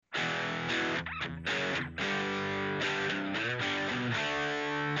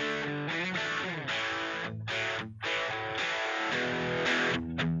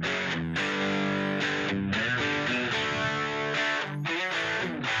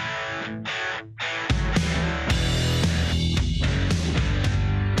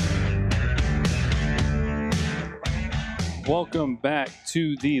Welcome back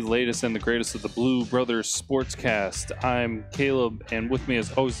to the latest and the greatest of the Blue Brothers Sportscast. I'm Caleb, and with me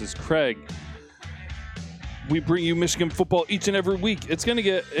as always is Craig. We bring you Michigan football each and every week. It's gonna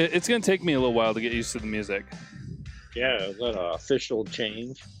take me a little while to get used to the music. Yeah, is that an official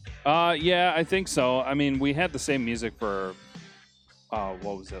change? Yeah, I think so. I mean, we had the same music for what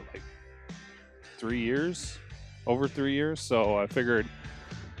was it, like 3 years? Over 3 years. So I figured,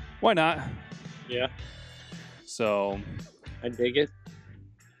 why not? Yeah, So I dig it.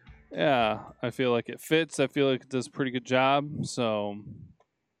 yeah, I feel like it fits. I feel like it does a pretty good job. So,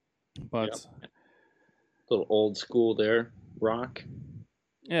 but Little old school there, rock.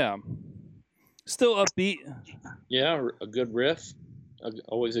 yeah, still upbeat. Yeah, a good riff.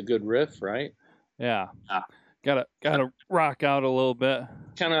 Always a good riff, right? Yeah, gotta rock out a little bit.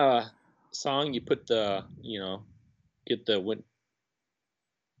 Kind of song you put get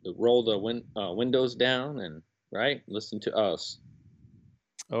roll the windows down and right, listen to us.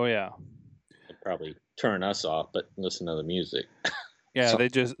 Oh yeah, They'd probably turn us off, but listen to the music. yeah.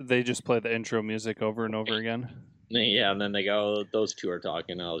 So- They just play the intro music over and over again. Yeah, and then they go, oh, those two are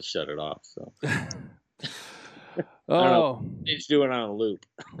talking. I'll shut it off. So Oh, it's doing it on a loop.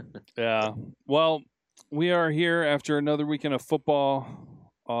 yeah. Well, we are here after another weekend of football.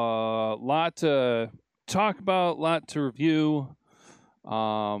 Lot to talk about, lot to review.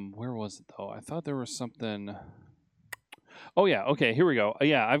 Where was it though? I thought there was something. Oh yeah, okay, here we go.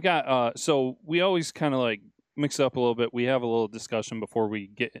 Yeah, I've got so we always kind of like mix it up a little bit. We have a little discussion before we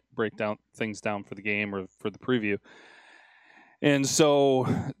break down things down for the game or for the preview. And so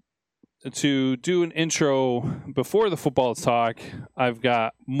to do an intro before the football talk, I've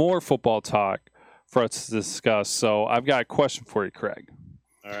got more football talk for us to discuss. So I've got a question for you, Craig.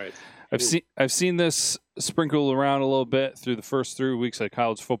 All right. I've seen this sprinkle around a little bit through the first 3 weeks of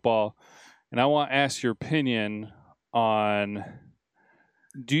college football, and I want to ask your opinion on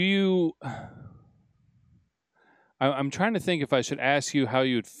I'm trying to think if I should ask you how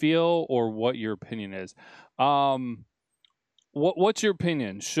you'd feel or what your opinion is. What's your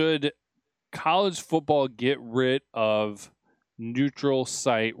opinion? Should college football get rid of neutral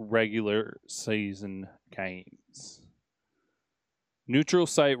site regular season games? Neutral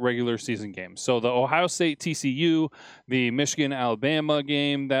site regular season games. So the Ohio State TCU, the Michigan Alabama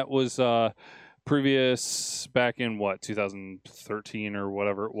game that was previous back in 2013 or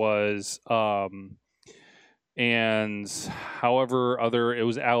whatever it was. And however it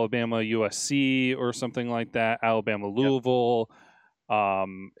was Alabama USC or something like that, Alabama Louisville. Yep.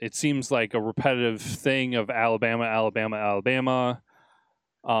 It seems like a repetitive thing of Alabama.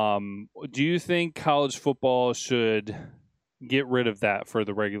 Do you think college football should get rid of that for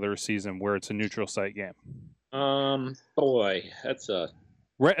the regular season where it's a neutral site game? Boy, that's a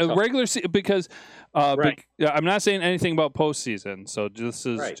regular season because right. I'm not saying anything about postseason. So this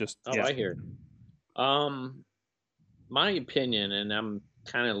is right. just yeah. I hear. My opinion, and I'm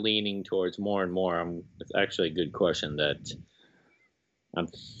kind of leaning towards more and more. It's actually a good question that I'm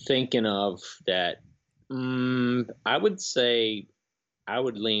thinking of. That I would say I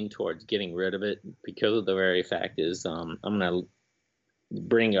would lean towards getting rid of it because of the very fact is I'm going to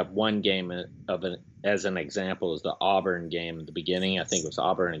bring up one game as an example is the Auburn game at the beginning. I think it was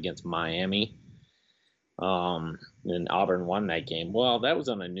Auburn against Miami. And Auburn won that game. Well, that was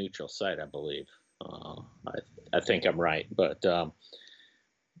on a neutral site, I believe. I think I'm right, but that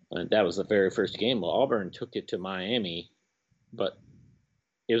was the very first game. Well, Auburn took it to Miami, but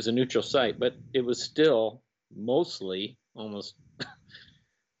it was a neutral site, but it was still mostly almost, I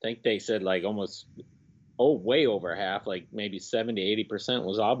think they said like almost, way over half, like maybe 70, 80%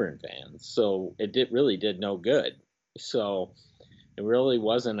 was Auburn fans. So it really did no good. So it really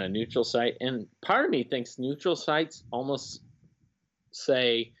wasn't a neutral site. And part of me thinks neutral sites almost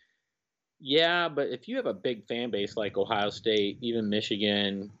say, yeah, but if you have a big fan base like Ohio State, even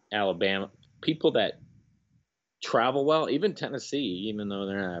Michigan, Alabama, people that travel well, even Tennessee, even though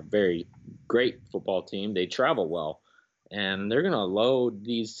they're not a very great football team, they travel well. And they're going to load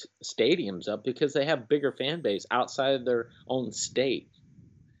these stadiums up because they have bigger fan base outside of their own state.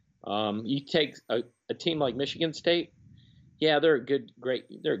 You take a team like Michigan State, yeah, they're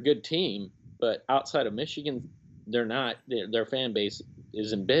a good team, but outside of Michigan, they're not. Their fan base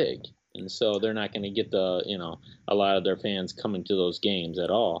isn't big. And so they're not going to get a lot of their fans coming to those games at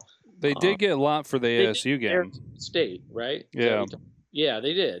all. They did get a lot for the ASU game. Arizona State, right? Yeah. Yeah,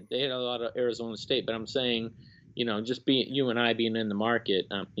 they did. They had a lot of Arizona State. But I'm saying, just you and I being in the market,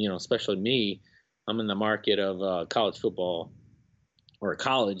 especially me, I'm in the market of college football. or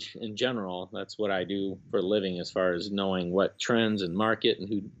college in general. That's what I do for a living, as far as knowing what trends and market and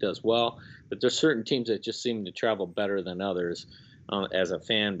who does well. But there's certain teams that just seem to travel better than others as a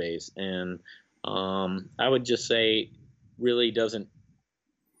fan base, and I would just say really doesn't.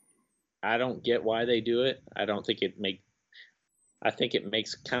 I don't get why they do it. I don't think it make. I think it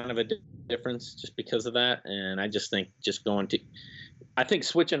makes kind of a difference just because of that, and I just think just going to. I think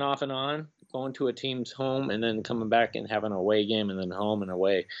switching off and on, going to a team's home and then coming back and having an away game and then home and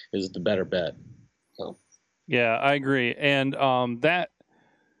away is the better bet. So. Yeah, I agree, and that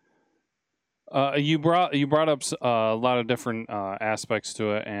you brought up a lot of different aspects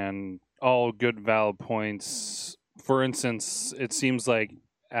to it, and all good, valid points. For instance, it seems like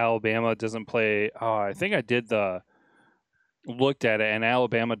Alabama doesn't play. I think I did looked at it, and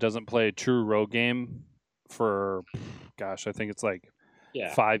Alabama doesn't play a true road game for, gosh, I think it's like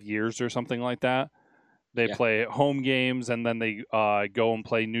 5 years or something like that. They play home games, and then they go and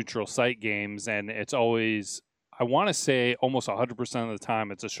play neutral site games, and it's always, I want to say almost 100% of the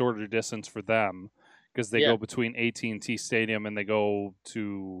time, it's a shorter distance for them because they go between AT&T Stadium and they go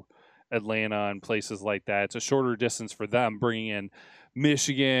to Atlanta and places like that. It's a shorter distance for them, bringing in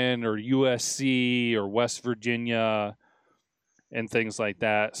Michigan or USC or West Virginia and things like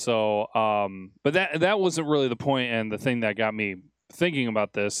that. So, but that wasn't really the point, and the thing that got me thinking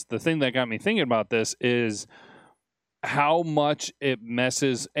about this. The thing that got me thinking about this is how much it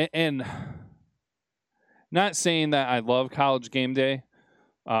messes, and not saying that I love College Game Day.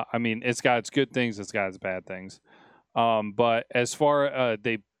 I mean, it's got its good things, it's got its bad things. But as far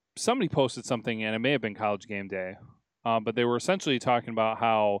somebody posted something, and it may have been College Game Day, but they were essentially talking about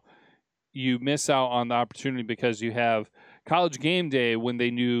how you miss out on the opportunity because you have College Game Day when they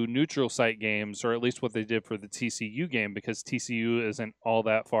do neutral site games, or at least what they did for the TCU game, because TCU isn't all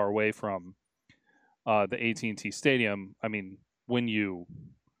that far away from the AT&T Stadium. I mean, when you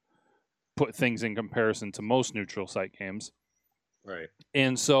put things in comparison to most neutral site games. Right.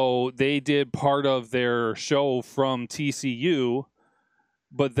 And so they did part of their show from TCU,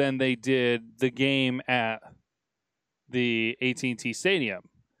 but then they did the game at the AT&T Stadium.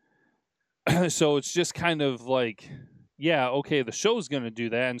 So it's just kind of like, yeah, okay, the show's going to do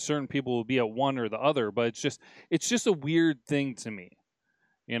that, and certain people will be at one or the other, but it's just a weird thing to me,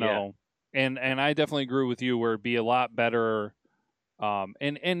 you know. Yeah. And I definitely agree with you where it'd be a lot better. And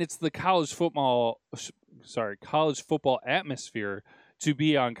it's the college football atmosphere to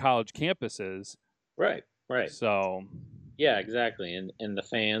be on college campuses. Right. So, yeah, exactly. And the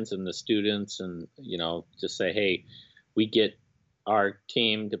fans and the students, and just say, hey, we get our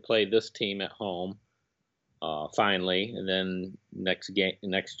team to play this team at home. Finally, and then next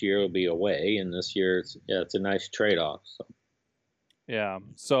year will be away, and this year it's a nice trade-off. So. Yeah.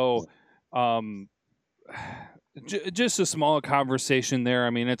 So, just a small conversation there. I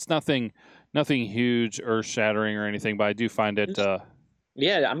mean, it's nothing huge, earth-shattering or anything, but I do find it.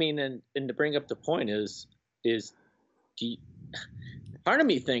 Yeah, I mean, and to bring up the point is part of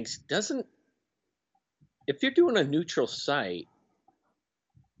me thinks if you're doing a neutral site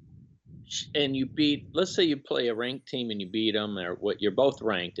and you let's say you play a ranked team and you beat them, or you're both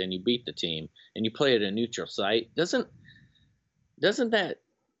ranked and you beat the team and you play at a neutral site, does it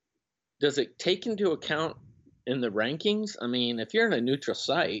take into account in the rankings? I mean, if you're in a neutral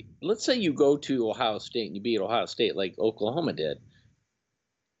site, let's say you go to Ohio State and you beat Ohio State like Oklahoma did.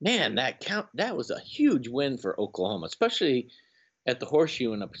 Man, that was a huge win for Oklahoma, especially at the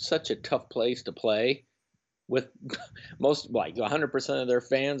Horseshoe, in such a tough place to play. With most, like 100% of their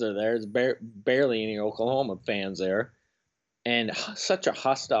fans are there. There's barely any Oklahoma fans there, and such a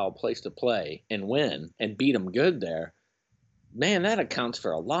hostile place to play and win and beat them good there. Man, that accounts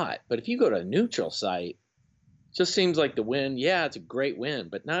for a lot. But if you go to a neutral site, it just seems like the win, yeah, it's a great win,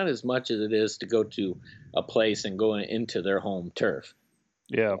 but not as much as it is to go to a place and go into their home turf.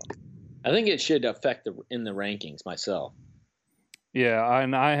 Yeah. I think it should affect in the rankings myself. Yeah,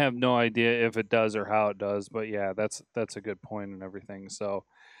 and I have no idea if it does or how it does, but yeah, that's a good point and everything. So,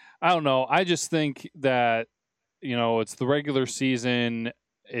 I don't know. I just think that, it's the regular season.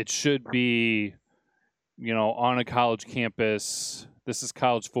 It should be, on a college campus. This is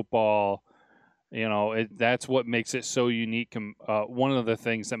college football. That's what makes it so unique. One of the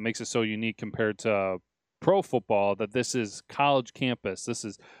things that makes it so unique compared to pro football, that this is college campus. This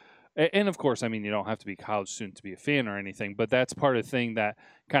is, and of course, I mean, you don't have to be a college student to be a fan or anything, but that's part of the thing that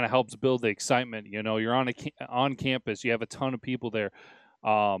kind of helps build the excitement. You're on campus. You have a ton of people there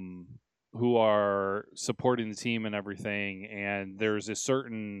who are supporting the team and everything, and there's a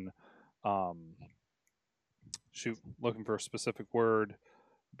certain looking for a specific word,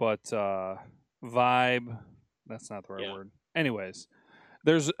 but vibe. That's not the right word. Anyways,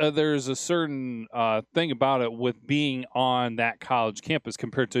 there's a certain thing about it with being on that college campus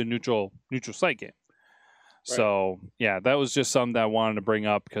compared to a neutral site game. Right. So yeah, that was just something that I wanted to bring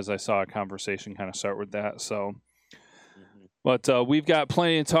up because I saw a conversation kind of start with that. So, but we've got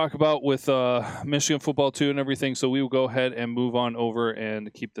plenty to talk about with Michigan football too and everything. So we will go ahead and move on over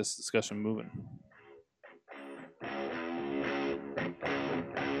and keep this discussion moving.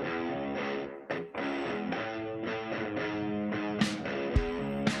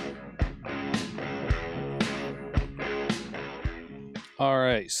 All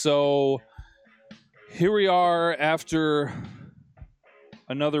right, so here we are after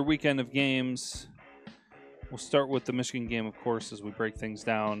another weekend of games. We'll start with the Michigan game, of course, as we break things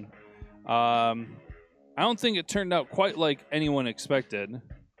down. I don't think it turned out quite like anyone expected. Nope.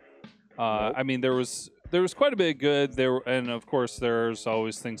 I mean, there was quite a bit of good there, and of course, there's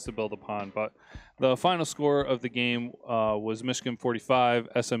always things to build upon. But the final score of the game was Michigan 45,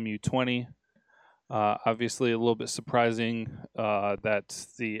 SMU 20. Obviously, a little bit surprising that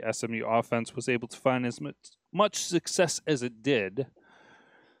the SMU offense was able to find as much success as it did.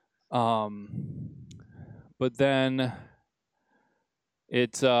 But then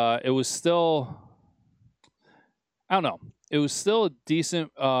it was still, I don't know. It was still a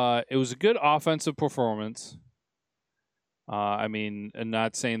decent. It was a good offensive performance. I mean, and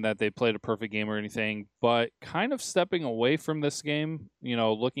not saying that they played a perfect game or anything, but kind of stepping away from this game. You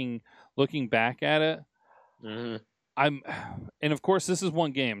know, looking back at it. Mm-hmm. And of course, this is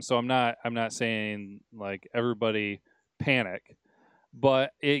one game, so I'm not saying like everybody panic,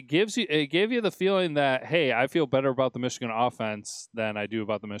 but it gave you the feeling that, hey, I feel better about the Michigan offense than I do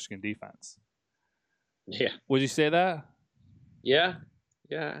about the Michigan defense. Yeah. Would you say that? Yeah,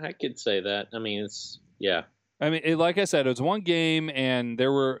 I could say that. I mean, yeah. I mean, like I said, it was one game, and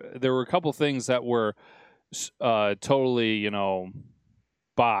there were a couple things that were totally,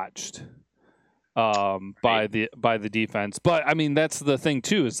 botched by the defense. But I mean, that's the thing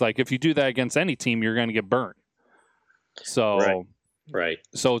too. It's like if you do that against any team, you're going to get burnt. So right.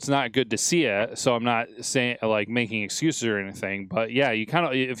 So it's not good to see it. So I'm not saying like making excuses or anything. But yeah, you kind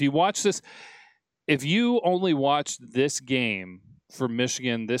of, if you watch this, if you only watched this game for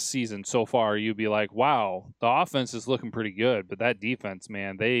Michigan this season so far, you'd be like, wow, the offense is looking pretty good, but that defense,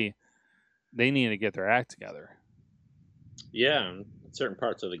 man, they need to get their act together. Yeah, in certain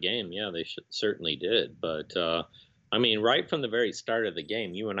parts of the game, yeah, they certainly did. But I mean, right from the very start of the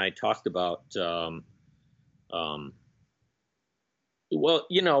game, you and I talked about.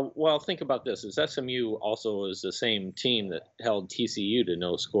 Well, think about this: is SMU also is the same team that held TCU to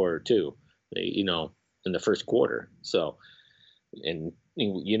no score too? In the first quarter. So, and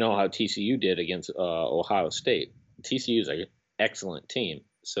you know how TCU did against Ohio State. TCU is an excellent team.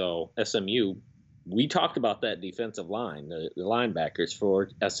 So SMU. We talked about that defensive line, the linebackers for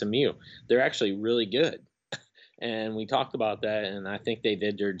SMU. They're actually really good. And we talked about that, and I think they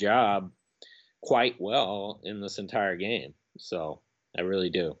did their job quite well in this entire game. So I really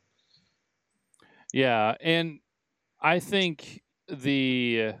do. Yeah, and I think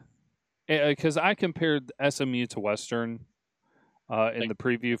because I compared SMU to Western in the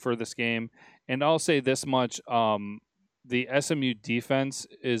preview for this game, and I'll say this much. The SMU defense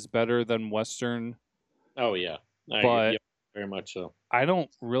is better than Western. Oh, yeah. But very much so. I don't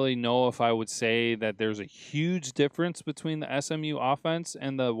really know if I would say that there's a huge difference between the SMU offense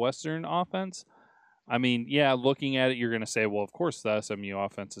and the Western offense. I mean, yeah, looking at it, you're going to say, well, of course the SMU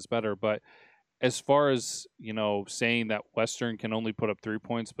offense is better. But as far as, saying that Western can only put up 3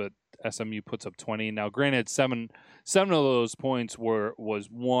 points, but SMU puts up 20. Now, granted, seven of those points was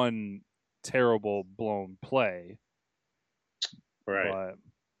one terrible blown play. Right. But,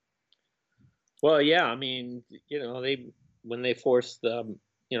 well, yeah, I mean, when they forced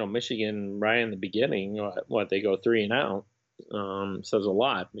Michigan right in the beginning, they go 3 and out, says a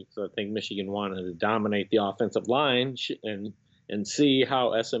lot, because I think Michigan wanted to dominate the offensive line and see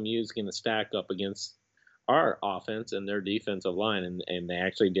how SMU is going to stack up against our offense and their defensive line, and they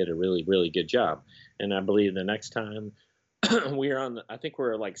actually did a really, really good job. And I believe the next time we are I think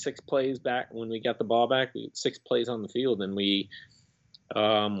we're like 6 plays back when we got the ball back. We had 6 plays on the field, and we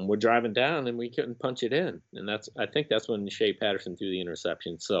were driving down and we couldn't punch it in. And I think that's when Shea Patterson threw the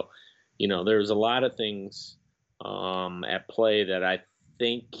interception. So, there's a lot of things at play that I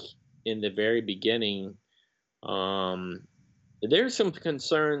think in the very beginning, there's some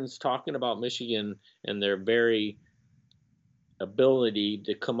concerns talking about Michigan and their very ability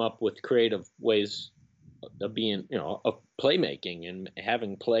to come up with creative ways of being, of playmaking and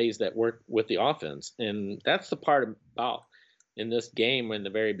having plays that work with the offense. And that's the part about in this game in the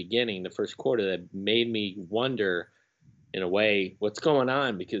very beginning, the first quarter, that made me wonder in a way, what's going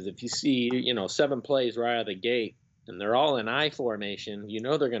on, because if you see, 7 plays right out of the gate and they're all in I formation,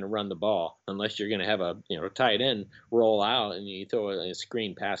 they're going to run the ball unless you're going to have a, tight end roll out and you throw a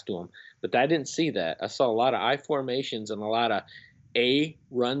screen pass to them. But I didn't see that. I saw a lot of I formations and a lot of A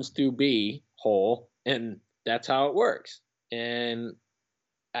runs through B hole, and that's how it works. And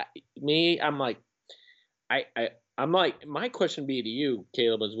I'm like, I'm like, my question be to you,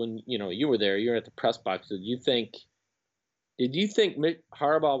 Caleb, is when you were there, you're at the press box. Did you think Mick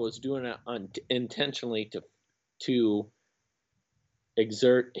Harbaugh was doing it intentionally to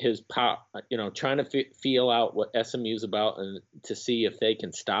exert his power, trying to feel out what SMU's about and to see if they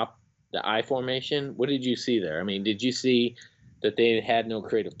can stop the I formation? What did you see there? I mean, did you see that they had no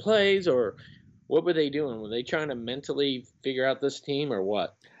creative plays, or what were they doing? Were they trying to mentally figure out this team, or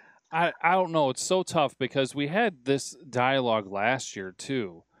what? I don't know. It's so tough because we had this dialogue last year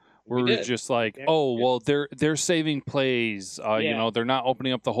too, where we were just like, Yeah. oh, well, they're saving plays. They're not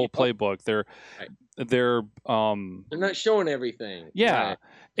opening up the whole playbook. They're not showing everything. Yeah,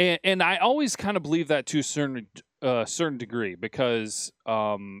 Right. and I always kind of believe that to a certain degree because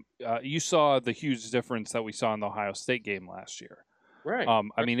you saw the huge difference that we saw in the Ohio State game last year. Right.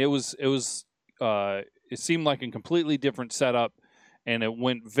 I mean, it seemed like a completely different setup, and it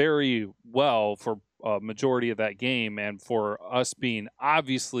went very well for a majority of that game. And for us being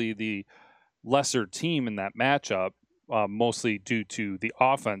obviously the lesser team in that matchup, mostly due to the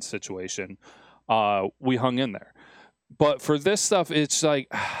offense situation, we hung in there. But for this stuff, it's like,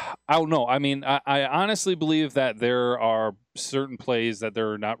 I don't know. I mean, I honestly believe that there are certain plays that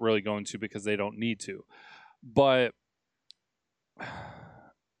they're not really going to because they don't need to. But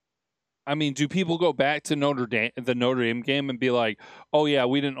I mean, do people go back to the Notre Dame game and be like, "Oh yeah,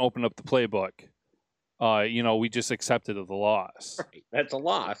 we didn't open up the playbook. We just accepted the loss." Right. That's a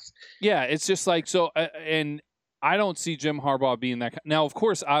loss. Yeah, it's just like so, and I don't see Jim Harbaugh being that. Now, of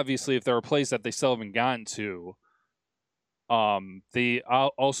course, obviously, if there are plays that they still haven't gotten to, they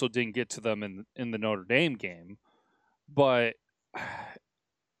also didn't get to them in the Notre Dame game, but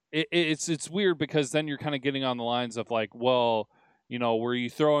it's weird because then you're kind of getting on the lines of like, well, were you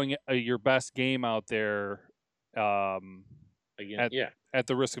throwing your best game out there Again, at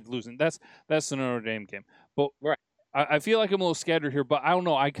the risk of losing? That's the Notre Dame game. But right. I feel like I'm a little scattered here, but I don't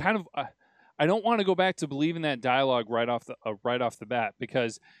know. I don't want to go back to believing that dialogue right off the bat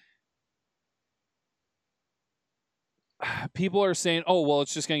because people are saying, "Oh, well,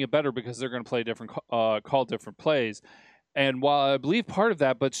 it's just going to get better because they're going to play different, call different plays." And while I believe part of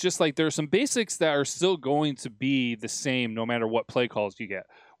that, but it's just like there's some basics that are still going to be the same no matter what play calls you get,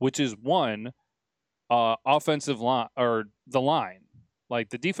 which is one, offensive line or the line, like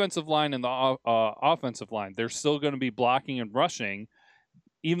the defensive line and the offensive line. They're still going to be blocking and rushing,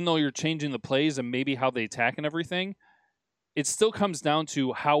 even though you're changing the plays and maybe how they attack and everything. It still comes down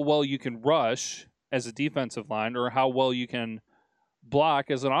to how well you can rush as a defensive line or how well you can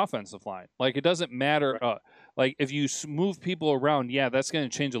block as an offensive line. Like it doesn't matter. Like if you move people around, yeah, that's going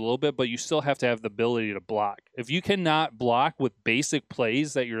to change a little bit, but you still have to have the ability to block. If you cannot block with basic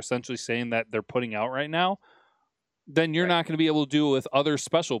plays that you're essentially saying that they're putting out right now, then you're not going to be able to do it with other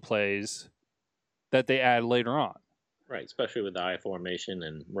special plays that they add later on. Right, especially with the I formation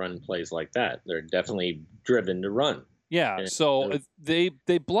and run plays like that. They're definitely driven to run. Yeah, so they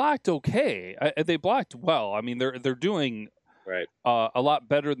blocked okay. They blocked well. I mean, they're doing right a lot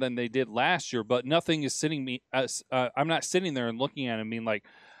better than they did last year, but nothing is sitting me as I'm not sitting there and looking at it and being like,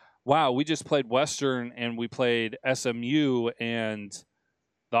 wow, we just played Western and we played SMU and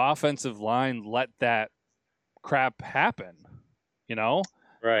the offensive line let that crap happen.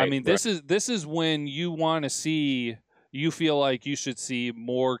 Right. I mean, this is when you want to see, you feel like you should see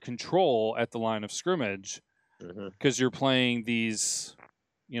more control at the line of scrimmage because you're playing these,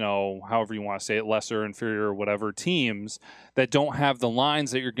 however you want to say it, lesser, inferior, whatever teams that don't have the lines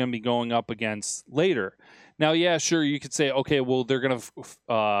that you're going to be going up against later. Now, yeah, sure, you could say, okay, well, they're going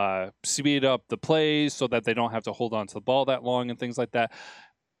to speed up the plays so that they don't have to hold on to the ball that long and things like that.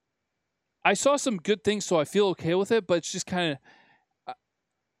 I saw some good things, so I feel okay with it, but it's just kind of,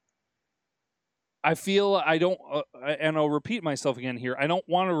 I feel I don't, and I'll repeat myself again here, I don't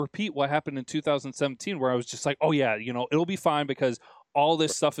want to repeat what happened in 2017 where I was just like, oh yeah, it'll be fine because all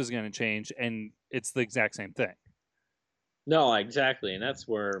this stuff is going to change, and it's the exact same thing. No, exactly, and that's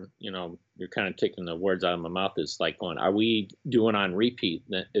where, you're kinda taking the words out of my mouth, is like going, are we doing on repeat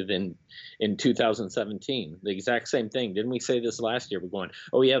then in 2017? The exact same thing. Didn't we say this last year? We're going,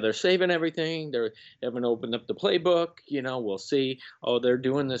 "Oh, yeah, they're saving everything. They haven't opened up the playbook, we'll see. Oh, they're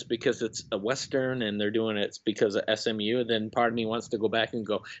doing this because it's a Western, and they're doing it because of SMU." Then part of me wants to go back and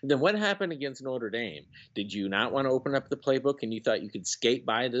go, "Then what happened against Notre Dame? Did you not wanna open up the playbook, and you thought you could skate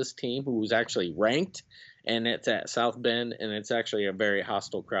by this team who was actually ranked, and it's at South Bend, and it's actually a very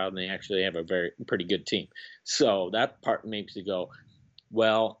hostile crowd, and they actually have a pretty good team." So that part makes you go,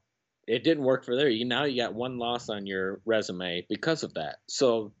 well, it didn't work for there. Now you got one loss on your resume because of that.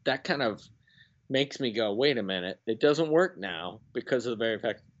 So that kind of makes me go, wait a minute, it doesn't work now because of the very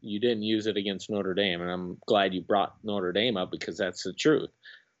fact you didn't use it against Notre Dame, and I'm glad you brought Notre Dame up because that's the truth.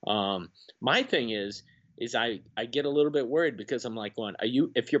 My thing is I get a little bit worried because I'm like, one,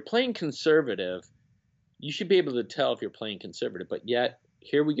 if you're playing conservative, you should be able to tell if you're playing conservative. But yet,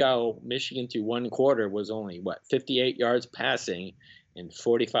 here we go. Michigan through one quarter was only 58 yards passing and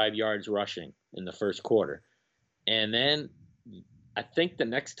 45 yards rushing in the first quarter. And then I think the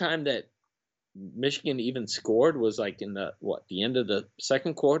next time that Michigan even scored was like in the end of the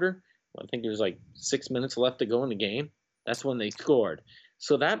second quarter. I think there was like 6 minutes left to go in the game. That's when they scored.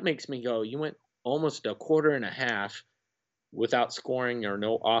 So that makes me go, you went almost a quarter and a half without scoring, or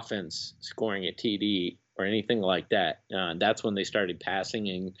no offense scoring a TD or anything like that. That's when they started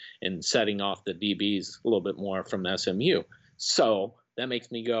passing and setting off the DBs a little bit more from SMU. So that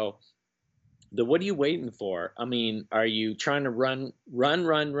makes me go, what are you waiting for? I mean, are you trying to run, wear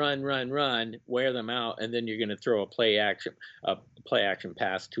them out, and then you're going to throw a play action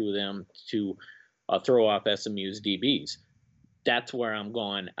pass to them to throw off SMU's DBs? That's where I'm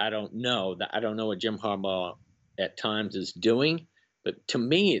going. I don't know what Jim Harbaugh at times is doing, but to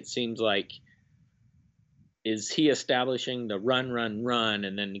me it seems like, is he establishing the run,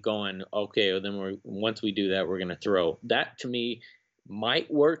 and then going, okay, well, then once we do that, we're going to throw. That to me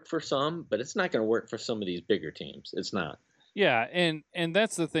might work for some, but it's not going to work for some of these bigger teams. It's not. Yeah, and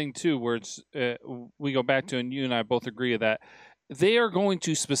that's the thing too, where it's we go back to, and you and I both agree that they are going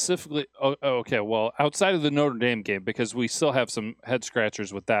to specifically. Okay, well, outside of the Notre Dame game, because we still have some head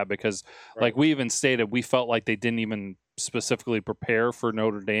scratchers with that, because Right. like we even stated, we felt like they didn't even specifically prepare for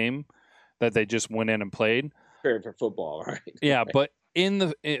Notre Dame, that they just went in and played. Prepared for football, right? Yeah, Right. but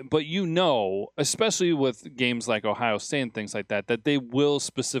especially with games like Ohio State and things like that, that they will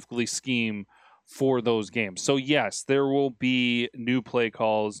specifically scheme for those games. So yes, there will be new play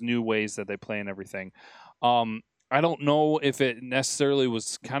calls, new ways that they play and everything. I don't know if it necessarily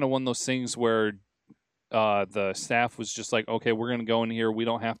was kind of one of those things where the staff was just like, okay, we're going to go in here. We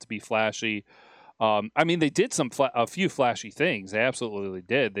don't have to be flashy. I mean, they did a few flashy things. They absolutely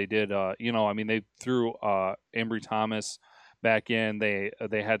did. They did. They threw Embry Thomas back in. They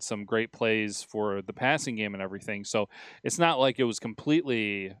had some great plays for the passing game and everything. So it's not like it was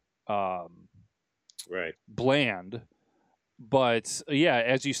completely Right. bland. But yeah,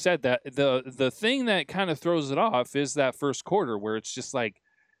 as you said, that the thing that kind of throws it off is that first quarter, where it's just like,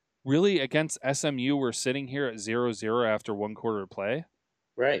 really, against SMU, we're sitting here at 0-0 after one quarter of play.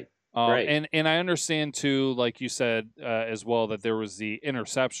 Right. Right. And I understand too, like you said as well, that there was the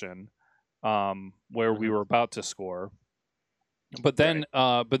interception where we were about to score, but then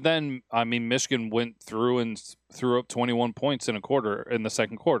I mean, Michigan went through and threw up 21 points in the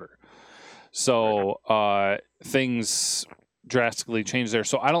second quarter, so things drastically changed there.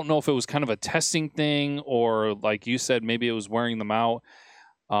 So I don't know if it was kind of a testing thing, or like you said, maybe it was wearing them out.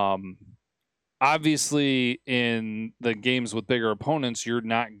 Obviously, in the games with bigger opponents, you're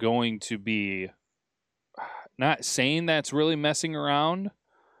not going to be, not saying that's really messing around,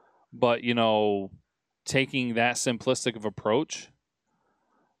 but taking that simplistic of approach,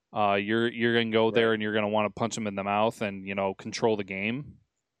 you're going to go there and you're going to want to punch them in the mouth and control the game.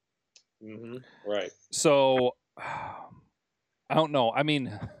 Mm-hmm. Right. So I don't know. I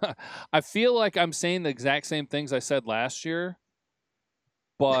mean, I feel like I'm saying the exact same things I said last year,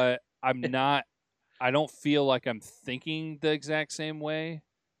 but I'm not. I don't feel like I'm thinking the exact same way.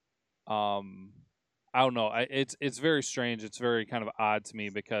 I don't know. It's very strange. It's very kind of odd to me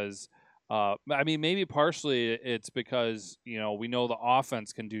because, I mean, maybe partially it's because we know the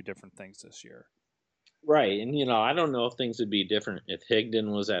offense can do different things this year. Right, and I don't know if things would be different if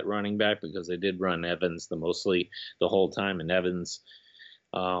Higdon was at running back, because they did run Evans the whole time, and Evans,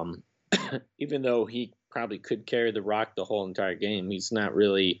 even though he probably could carry the rock the whole entire game, he's not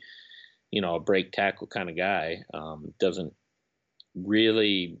really a break tackle kind of guy. Doesn't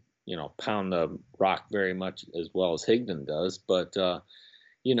really, pound the rock very much as well as Higdon does. But, to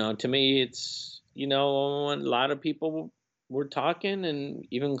me, it's, a lot of people we're talking, and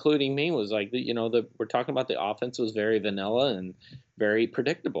even including me, was like, we're talking about the offense was very vanilla and very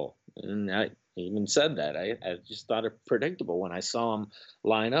predictable. And I even said that. I just thought it predictable. When I saw them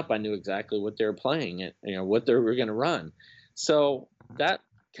line up, I knew exactly what they were playing and, what they were going to run. So that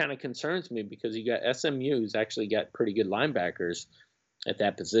kind of concerns me because you got SMU's actually got pretty good linebackers at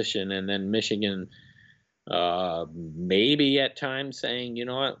that position. And then Michigan, maybe at times saying, you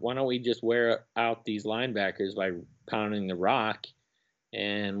know what, why don't we just wear out these linebackers by pounding the rock,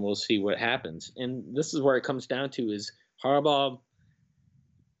 and we'll see what happens. And this is where it comes down to: is Harbaugh,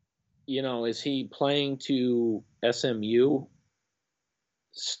 is he playing to SMU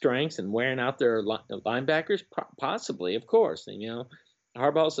strengths and wearing out their linebackers? Possibly, of course. And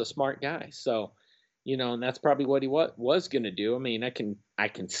Harbaugh's a smart guy, so and that's probably what he was going to do. I mean, I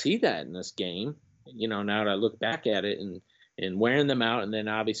can see that in this game. Now that I look back at it and wearing them out, and then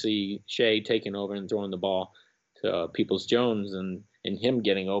obviously Shea taking over and throwing the ball to Peoples-Jones and him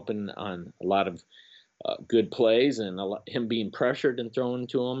getting open on a lot of good plays, and him being pressured and thrown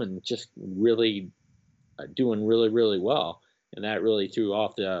to him and just really doing really, really well. And that really threw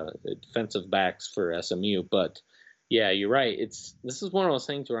off the defensive backs for SMU. But yeah, you're right. This is one of those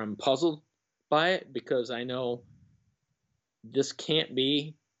things where I'm puzzled by it, because I know this can't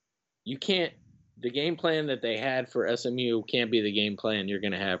be, the game plan that they had for SMU can't be the game plan you're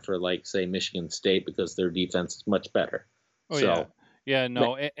going to have for, like, say, Michigan State, because their defense is much better. Oh, so, yeah,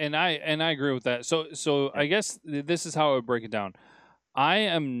 no, and I agree with that. So I guess this is how I would break it down. I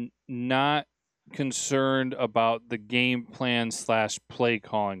am not concerned about the game plan / play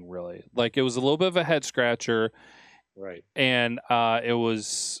calling, really. Like, it was a little bit of a head scratcher, right? And it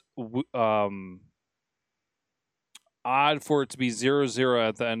was odd for it to be 0-0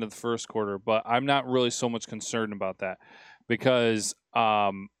 at the end of the first quarter, but I'm not really so much concerned about that, because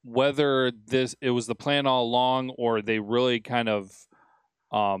whether it was the plan all along, or they really kind of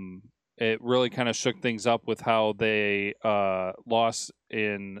it really kind of shook things up with how they lost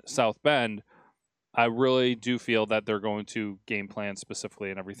in South Bend, I really do feel that they're going to game plan specifically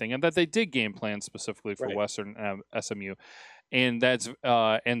and everything, and that they did game plan specifically for Western SMU. And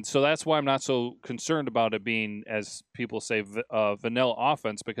so that's why I'm not so concerned about it being, as people say, vanilla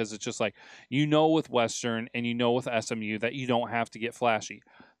offense, because it's just like, with Western and with SMU that you don't have to get flashy.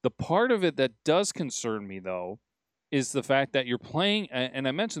 The part of it that does concern me, though, is the fact that you're playing, and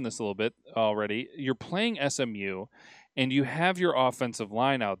I mentioned this a little bit already, you're playing SMU, and you have your offensive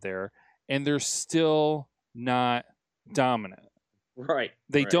line out there, and they're still not dominant. Right.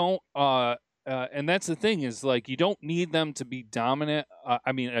 They don't. And that's the thing, is, like, you don't need them to be dominant.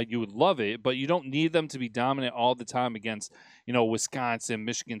 I mean, you would love it, but you don't need them to be dominant all the time against, Wisconsin,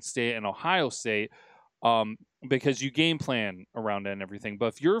 Michigan State, and Ohio State, because you game plan around it and everything. But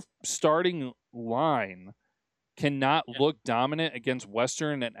if your starting line cannot look dominant against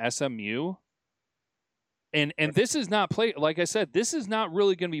Western and SMU, and this is not play, like I said, this is not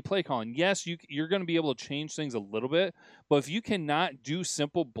really going to be play calling. Yes, you're going to be able to change things a little bit, but if you cannot do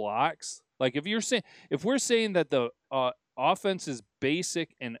simple blocks, like if we're saying that the offense is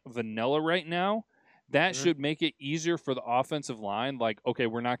basic and vanilla right now, that should make it easier for the offensive line. Like, okay,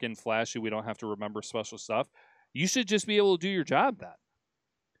 we're not getting flashy, we don't have to remember special stuff. You should just be able to do your job then.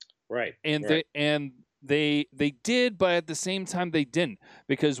 Right. And they did, but at the same time they didn't,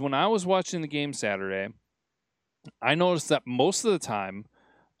 because when I was watching the game Saturday, I noticed that most of the time,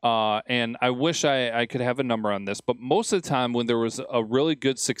 and I wish I could have a number on this, but most of the time when there was a really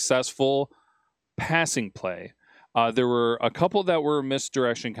good, successful passing play, there were a couple that were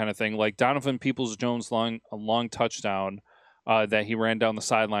misdirection kind of thing, like Donovan Peoples-Jones a long touchdown that he ran down the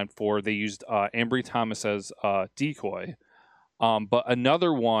sideline for. They used Ambry Thomas as decoy. But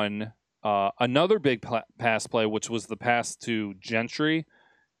another one, another big pass play, which was the pass to Gentry,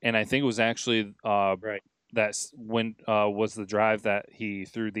 and I think it was actually that's when was the drive that he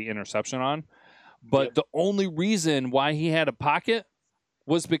threw the interception on. But the only reason why he had a pocket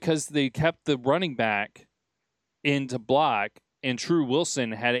was because they kept the running back into block, and True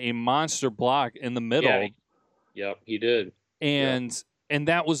Wilson had a monster block in the middle. Yep, he did. And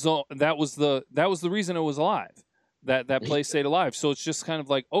that was the reason it was alive. That play stayed alive. So it's just kind of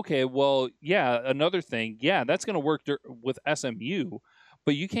like, okay, well, yeah, another thing, that's going to work with SMU,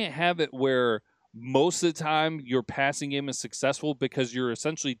 but you can't have it where most of the time your passing game is successful because you're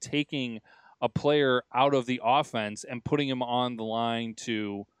essentially taking a player out of the offense and putting him on the line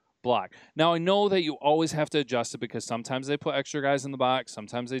to block. Now, I know that you always have to adjust it, because sometimes they put extra guys in the box,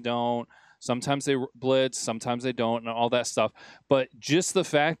 sometimes they don't, sometimes they blitz, sometimes they don't, and all that stuff. But just the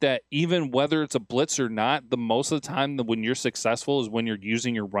fact that even whether it's a blitz or not, the most of the time when you're successful is when you're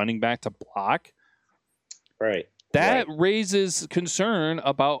using your running back to block. Right. That Right. raises concern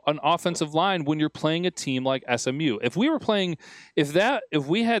about an offensive line when you're playing a team like SMU. If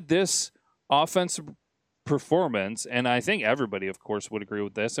we had this offensive performance, and I think everybody, of course, would agree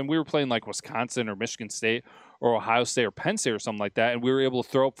with this, and we were playing like Wisconsin or Michigan State or Ohio State or Penn State or something like that, and we were able to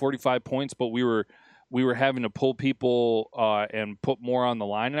throw up 45 points, but we were having to pull people and put more on the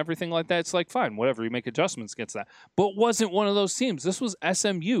line and everything like that. It's like, fine, whatever, you make adjustments against that. But it wasn't one of those teams. This was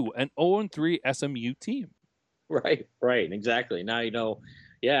SMU, an 0-3 SMU team. Right, exactly. Now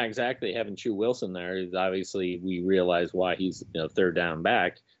yeah, exactly. Having Chu Wilson there is obviously we realize why he's third down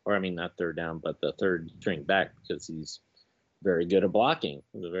back, or I mean not third down, but the third string back because he's very good at blocking.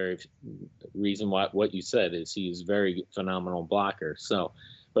 The very reason why what you said is he's very phenomenal blocker. So,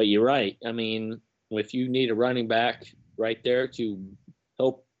 but you're right. I mean, if you need a running back right there to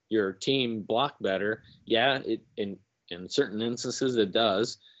help your team block better, yeah, in certain instances it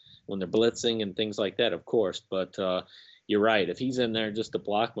does when they're blitzing and things like that, of course. But you're right. If he's in there just to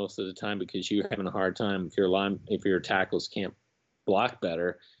block most of the time because you're having a hard time if your tackles can't block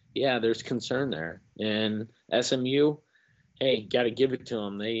better, yeah, there's concern there. And SMU, hey, got to give it to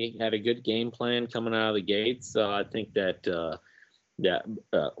them. They had a good game plan coming out of the gates. I think that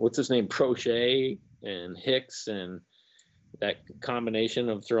what's his name, Prochet and Hicks, and that combination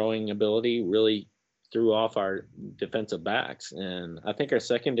of throwing ability really threw off our defensive backs. And I think our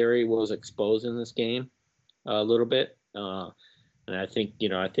secondary was exposed in this game a little bit. And I think,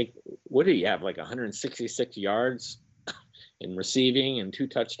 what did he have, like 166 yards in receiving and 2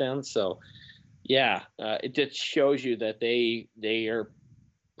 touchdowns? So, yeah, it just shows you that they are a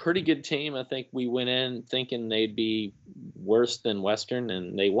pretty good team. I think we went in thinking they'd be worse than Western,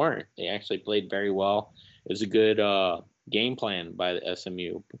 and they weren't. They actually played very well. It was a good game plan by the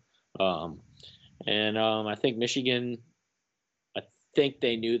SMU. I think Michigan, I think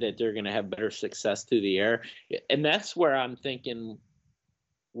they knew that they're going to have better success through the air. And that's where I'm thinking,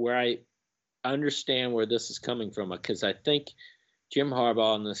 where I understand where this is coming from, because I think Jim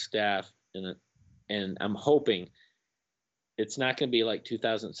Harbaugh and the staff, and I'm hoping it's not going to be like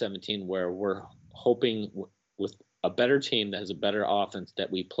 2017 where we're hoping with a better team that has a better offense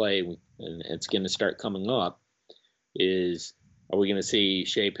that we play, and it's going to start coming up, are we going to see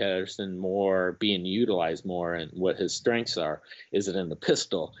Shea Patterson more being utilized more and what his strengths are? Is it in the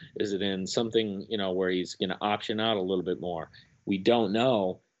pistol? Is it in something, where he's going to option out a little bit more? We don't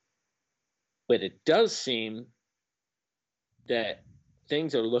know. But it does seem that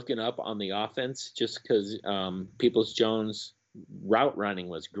things are looking up on the offense just because Peoples-Jones' route running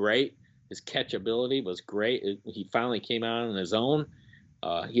was great. His catchability was great. He finally came out on his own.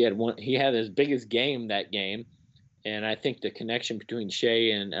 He had his biggest game that game. And I think the connection between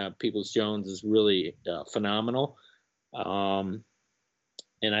Shea and Peoples-Jones is really phenomenal. And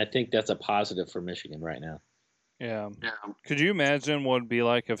I think that's a positive for Michigan right now. Yeah. Could you imagine what it'd be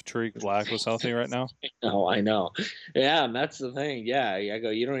like if Tariq Black was healthy right now? Oh, I know. Yeah, and that's the thing. Yeah, I go,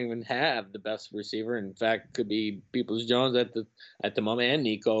 you don't even have the best receiver. In fact, could be Peoples-Jones at the moment, and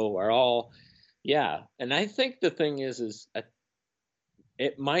Nico are all. Yeah, and I think the thing is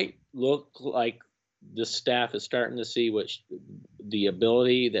it might look like the staff is starting to see the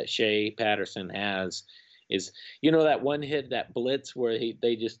ability that Shea Patterson has is, that one hit, that blitz where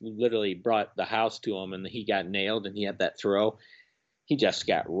they just literally brought the house to him and he got nailed and he had that throw. He just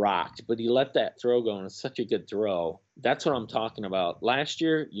got rocked, but he let that throw go, and it's such a good throw. That's what I'm talking about. Last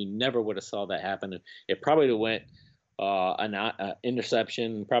year, you never would have saw that happen. It probably went an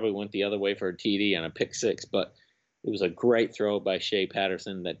interception, probably went the other way for a TD and a pick six, but it was a great throw by Shea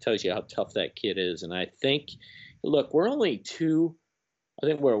Patterson that tells you how tough that kid is. And I think, look, we're only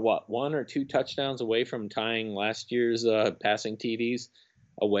we're 1 or 2 touchdowns away from tying last year's passing TDs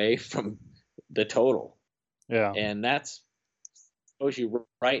away from the total. Yeah. And that's shows you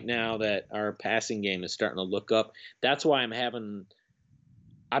right now that our passing game is starting to look up. That's why I'm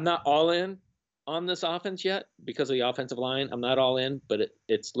not all in on this offense yet because of the offensive line. I'm not all in, but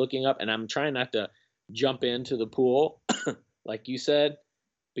it's looking up, and I'm trying not to jump into the pool, like you said,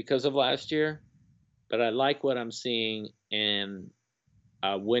 because of last year. But I like what I'm seeing, and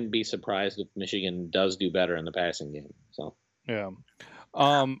I wouldn't be surprised if Michigan does do better in the passing game. So yeah.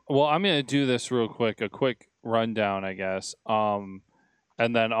 Well, I'm going to do this real quick, a quick rundown, I guess. And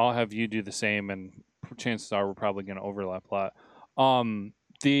then I'll have you do the same, and chances are we're probably going to overlap a lot.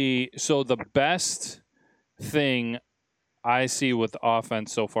 So the best thing I see with the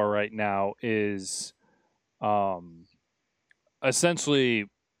offense so far right now is essentially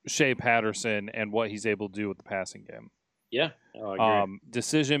Shea Patterson and what he's able to do with the passing game. Yeah, I agree.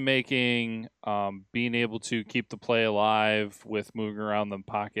 Decision making, being able to keep the play alive with moving around the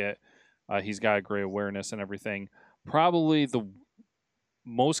pocket. He's got a great awareness and everything. probably the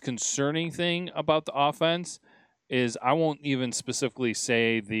most concerning thing about the offense is I won't even specifically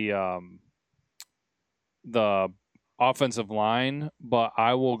say the offensive line, but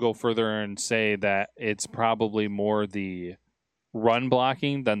I will go further and say that it's probably more the run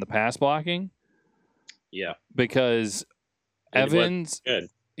blocking than the pass blocking. Yeah, because Evans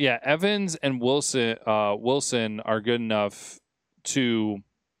and Wilson are good enough to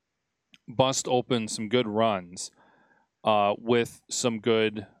bust open some good runs with some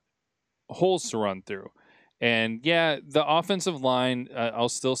good holes to run through. And yeah, the offensive line, I'll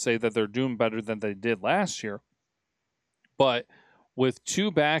still say that they're doing better than they did last year. But with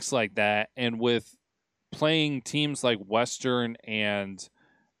two backs like that, and with playing teams like Western and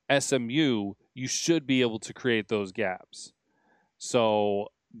SMU, you should be able to create those gaps. So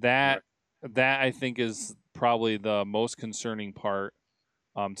that I think is probably the most concerning part.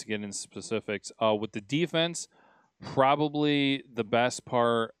 To get into specifics, with the defense, probably the best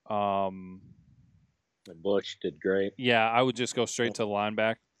part. Bush did great. Yeah, I would just go straight to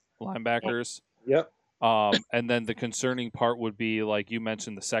linebackers. Yep. And then the concerning part would be, like you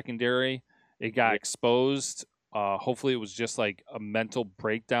mentioned, the secondary. It got exposed. Hopefully, it was just like a mental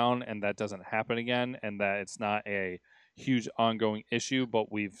breakdown, and that doesn't happen again, and that it's not a huge ongoing issue. But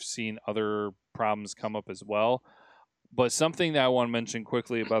we've seen other problems come up as well. But something that I want to mention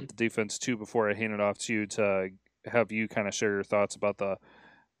quickly about the defense too, before I hand it off to you to have you kind of share your thoughts about the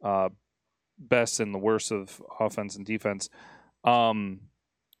best and the worst of offense and defense.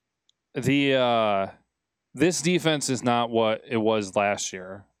 This defense is not what it was last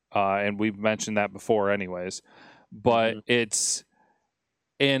year, and we've mentioned that before, anyways. But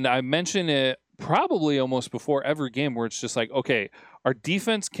and I mention it probably almost before every game, where it's just like, okay, our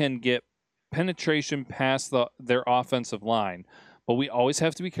defense can get penetration past their offensive line, but we always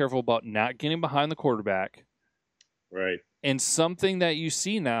have to be careful about not getting behind the quarterback. Right. And something that you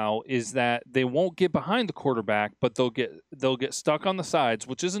see now is that they won't get behind the quarterback, but they'll get stuck on the sides,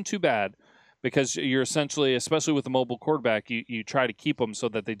 which isn't too bad, because you're essentially, especially with a mobile quarterback, you try to keep them so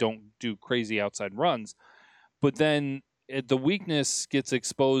that they don't do crazy outside runs. But then the weakness gets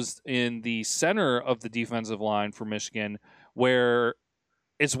exposed in the center of the defensive line for Michigan, where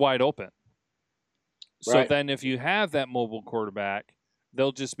it's wide open. So then if you have that mobile quarterback,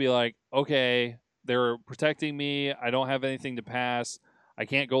 they'll just be like, okay, they're protecting me. I don't have anything to pass. I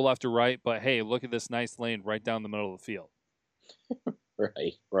can't go left or right, but hey, look at this nice lane right down the middle of the field.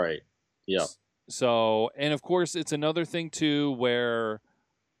 Right. Yeah. So, and of course, it's another thing too where,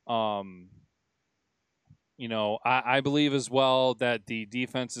 I believe as well that the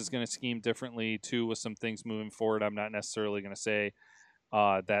defense is going to scheme differently too with some things moving forward. I'm not necessarily going to say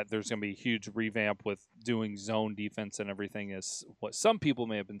that there's going to be a huge revamp with doing zone defense and everything, is what some people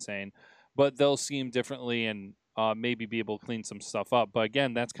may have been saying, but they'll scheme differently and maybe be able to clean some stuff up. But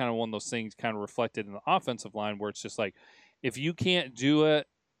again, that's kind of one of those things kind of reflected in the offensive line, where it's just like, if you can't do it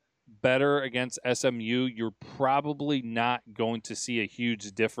better against SMU, you're probably not going to see a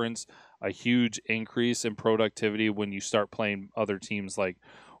huge difference, a huge increase in productivity when you start playing other teams like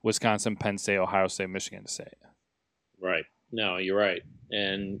Wisconsin, Penn State, Ohio State, Michigan State. Right. No, you're right.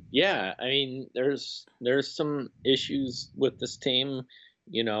 And yeah, I mean, there's some issues with this team,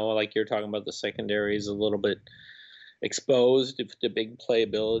 like you're talking about, the secondary is a little bit exposed to big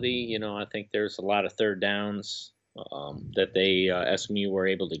playability. I think there's a lot of third downs that they SMU were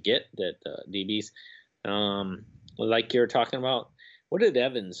able to get, that DBs, like you're talking about. What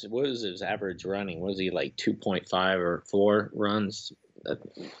was his average running? Was he like 2.5 or 4 runs?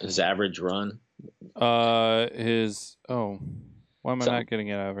 His average run? Why am I not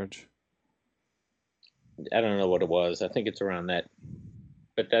getting an average? I don't know what it was. I think it's around that,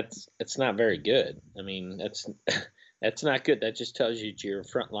 but it's not very good. I mean, that's not good. That just tells you your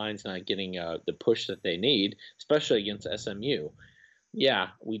front line's not getting the push that they need, especially against SMU. Yeah,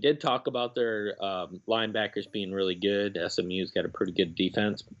 we did talk about their linebackers being really good. SMU's got a pretty good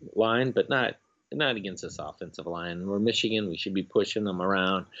defense line, but not against this offensive line. We're Michigan. We should be pushing them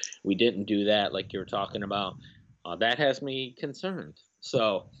around. We didn't do that, like you were talking about. That has me concerned.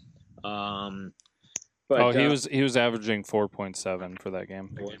 So, but he was averaging 4.7 for that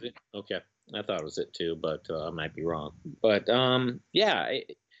game. Was it? Okay, I thought it was it too, but I might be wrong. But yeah,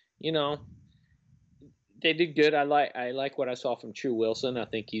 they did good. I like what I saw from True Wilson. I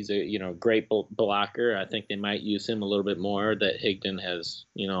think he's a great blocker. I think they might use him a little bit more. That Higdon has,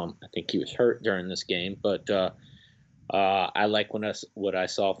 I think he was hurt during this game, but I like what I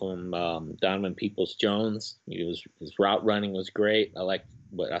saw from Donovan Peoples-Jones. His route running was great. I like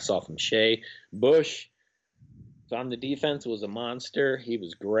what I saw from Shea. Bush on the defense was a monster. He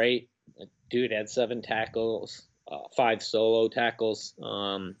was great. Dude had 7 tackles. 5 solo tackles.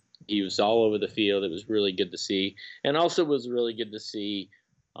 He was all over the field. It was really good to see, and also was really good to see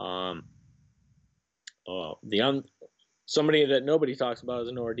somebody that nobody talks about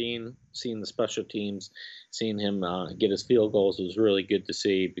is Nordin. Seeing the special teams, seeing him get his field goals was really good to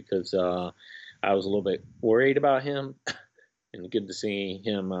see, because I was a little bit worried about him, and good to see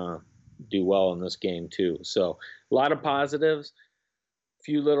him do well in this game too. So a lot of positives.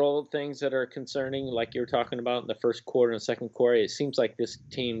 Few little things that are concerning, like you were talking about in the first quarter and second quarter. It seems like this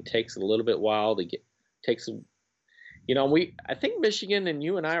team takes a little bit while to get I think Michigan, and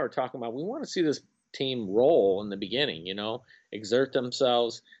you and I were talking about, we want to see this team roll in the beginning, exert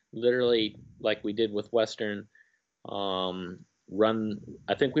themselves, literally like we did with Western. Run.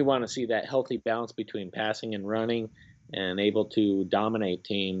 I think we want to see that healthy balance between passing and running, and able to dominate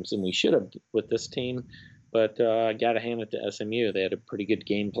teams, and we should have with this team. But I got to hand it to SMU. They had a pretty good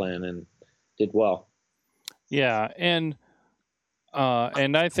game plan and did well. Yeah, and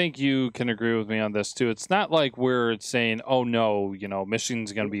I think you can agree with me on this too. It's not like we're saying, "Oh no,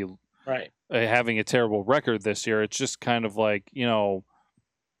 Michigan's going to be right having a terrible record this year." It's just kind of like, you're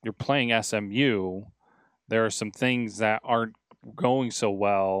playing SMU. There are some things that aren't going so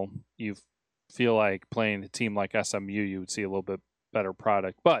well. You feel like playing a team like SMU, you would see a little bit better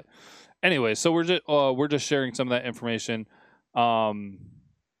product. But anyway, so we're just sharing some of that information. Crap,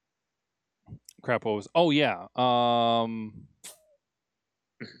 what was? Oh yeah.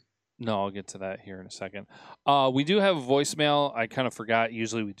 No, I'll get to that here in a second. We do have a voicemail. I kind of forgot.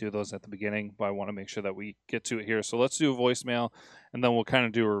 Usually we do those at the beginning, but I want to make sure that we get to it here. So let's do a voicemail, and then we'll kind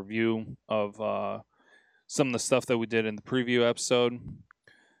of do a review of some of the stuff that we did in the preview episode.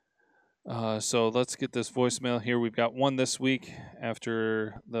 So let's get this voicemail here. We've got one this week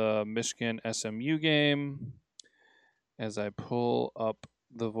after the Michigan SMU game. As I pull up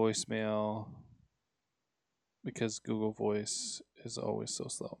the voicemail, because Google Voice is always so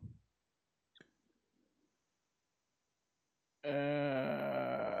slow. Okay.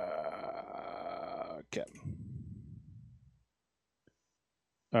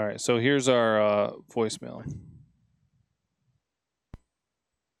 All right, so here's our voicemail.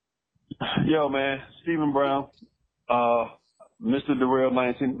 Yo, man, Stephen Brown, Mr. Darrell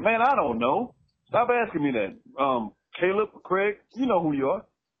 19. Man, I don't know. Stop asking me that. Caleb, Craig, you know who you are.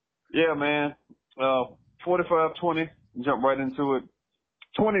 Yeah, man. 45-20. Jump right into it.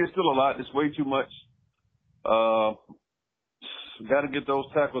 20 is still a lot. It's way too much. Got to get those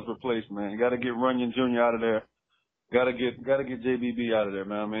tackles replaced, man. Got to get Runyon Jr. out of there. Got to get JBB out of there,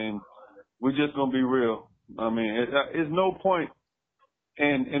 man. I mean, we're just gonna be real. I mean, it's no point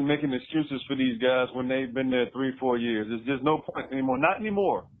in making excuses for these guys when they've been there 3-4 years. There's just no point anymore. Not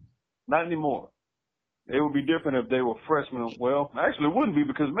anymore. Not anymore. It would be different if they were freshmen. Well, actually, it wouldn't be,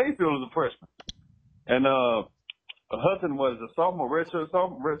 because Mayfield is a freshman, and Hudson was a sophomore,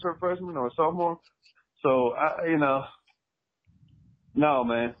 redshirt freshman, or a sophomore. So no,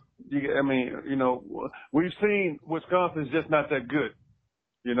 man. We've seen Wisconsin's just not that good.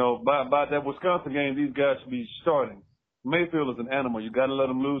 By that Wisconsin game, these guys should be starting. Mayfield is an animal. You got to let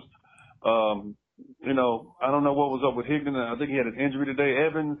him loose. I don't know what was up with Higdon. I think he had an injury today.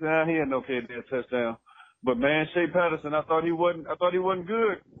 Evans, he had no touchdown. But man, Shea Patterson, I thought he wasn't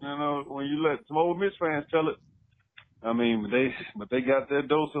good. When you let some Ole Miss fans tell it. I mean, they got their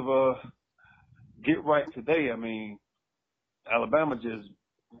dose of get right today. I mean, Alabama just,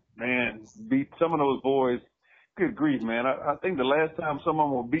 man, beat some of those boys. Good grief, man. I think the last time someone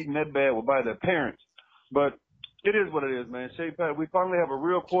was beaten that bad was by their parents. But it is what it is, man. Shea Patterson, we finally have a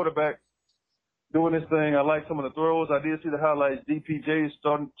real quarterback doing this thing. I like some of the throws. I did see the highlights. DPJ is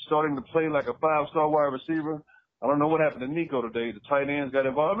starting to play like a 5-star wide receiver. I don't know what happened to Nico today. The tight ends got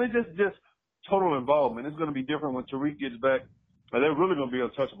involved. I mean, just total involvement. It's going to be different when Tariq gets back. They're really going to be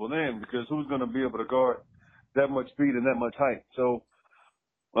untouchable then, because who's going to be able to guard that much speed and that much height? So,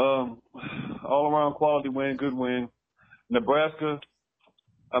 all around quality win, good win. Nebraska,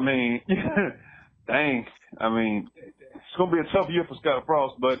 I mean, dang. I mean, it's going to be a tough year for Scott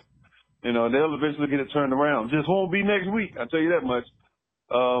Frost, but, they'll eventually get it turned around. Just won't be next week, I'll tell you that much.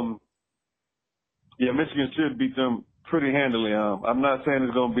 Michigan should beat them pretty handily. I'm not saying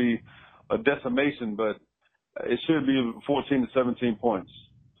it's going to be a decimation, but it should be 14 to 17 points,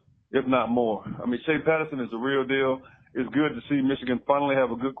 if not more. I mean, Shea Patterson is the real deal. It's good to see Michigan finally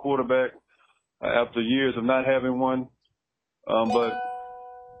have a good quarterback after years of not having one. But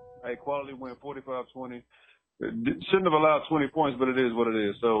hey, quality win 45-20. Shouldn't have allowed 20 points, but it is what it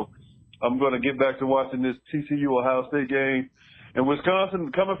is. So I'm going to get back to watching this TCU Ohio State game. And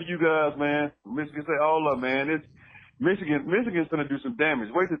Wisconsin, coming for you guys, man. Michigan say all up, man. Michigan's going to do some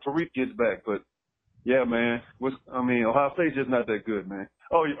damage. Wait till Tariq gets back. But Yeah, man. Ohio State's just not that good, man.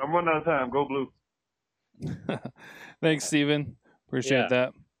 Oh, I'm running out of time. Go Blue. Thanks, Steven. Appreciate Yeah.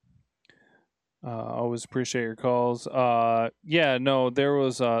 that. Always appreciate your calls. Yeah, no, there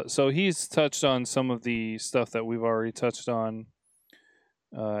was so he's touched on some of the stuff that we've already touched on,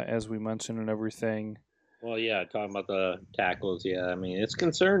 as we mentioned and everything. Well, yeah, talking about the tackles, yeah, I mean it's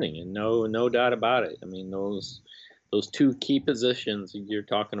concerning, and no doubt about it. I mean those two key positions you're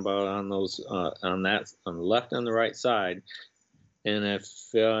talking about on those on the left and the right side, and if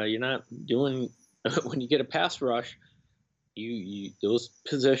you're not doing when you get a pass rush, you those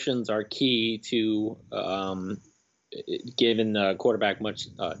positions are key to giving the quarterback much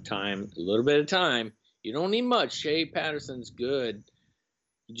time, a little bit of time. You don't need much. Shea Patterson's good.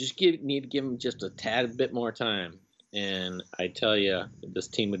 You just need to give him just a tad bit more time. And I tell you, this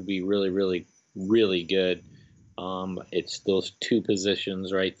team would be really, really, really good. It's those two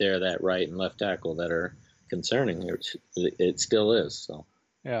positions right there, that right and left tackle, that are concerning. It still is. So.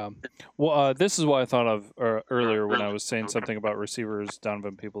 Yeah. Well, this is what I thought of earlier when I was saying something about receivers,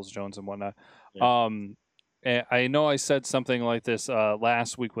 Donovan Peoples-Jones and whatnot. Yeah. I know I said something like this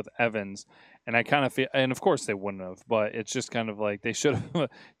last week with Evans, and I kind of feel, and of course they wouldn't have, but it's just kind of like they should have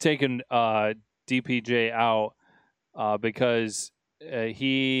taken DPJ out because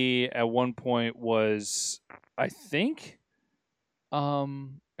he at one point was, I think, at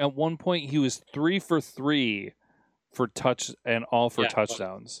one point he was 3 for 3 for touch and all for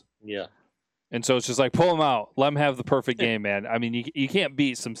touchdowns. Yeah. And so it's just like, pull him out. Let him have the perfect game, man. I mean, you can't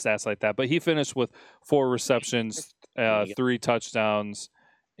beat some stats like that. But he finished with 4 receptions, 3 touchdowns,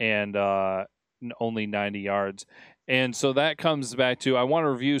 and only 90 yards. And so that comes back to, I want to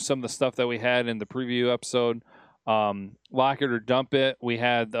review some of the stuff that we had in the preview episode. Lock it or dump it. We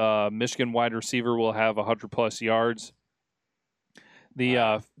had Michigan wide receiver will have 100-plus yards.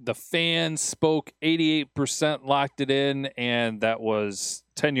 The fans spoke 88%, locked it in, and that was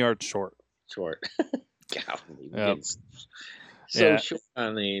 10 yards short. God, short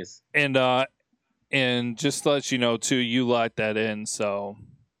on these. And just to let you know too, you locked that in, so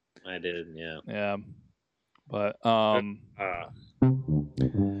I did, yeah. Yeah. But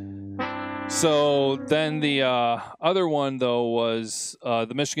so then the other one though was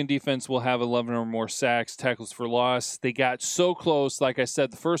the Michigan defense will have 11 or more sacks, tackles for loss. They got so close. Like I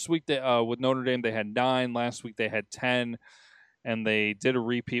said, the first week with Notre Dame they had 9. Last week they had 10, and they did a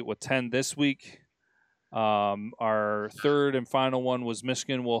repeat with 10 this week. Our third and final one was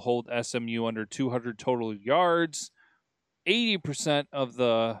Michigan will hold SMU under 200 total yards. 80% of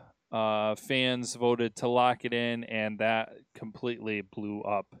the fans voted to lock it in, and that completely blew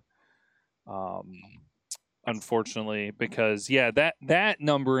up. Unfortunately, because that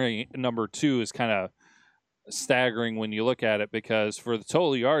number 2 is kind of staggering when you look at it, because for the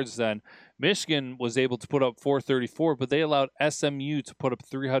total yards, then Michigan was able to put up 434, but they allowed SMU to put up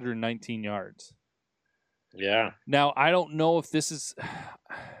 319 yards. Yeah. Now I don't know if this is.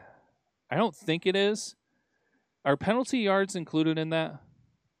 I don't think it is. Are penalty yards included in that?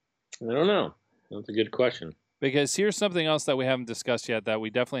 I don't know. That's a good question. Because here's something else that we haven't discussed yet that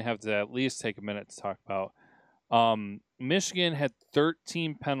we definitely have to at least take a minute to talk about. Michigan had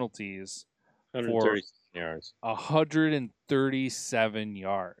 13 penalties for 137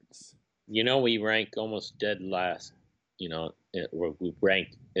 yards. You know, we rank almost dead last. You know, we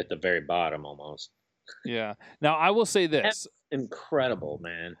ranked at the very bottom almost. Yeah. Now, I will say this. That's incredible,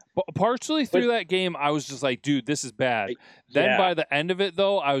 man. Partially through that game, I was just like, dude, this is bad. Then by the end of it,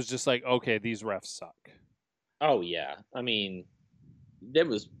 though, I was just like, okay, these refs suck. Oh, yeah. I mean, there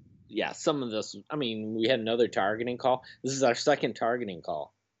was, some of this. I mean, we had another targeting call. This is our second targeting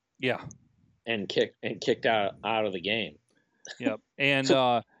call. Yeah. And kicked out of the game. Yep. And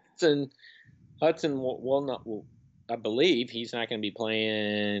Hudson will not. I believe he's not going to be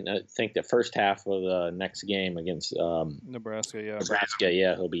playing. I think the first half of the next game against Nebraska. Yeah.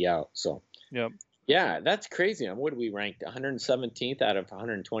 He'll be out. So. Yep. Yeah, that's crazy. What did we rank? 117th out of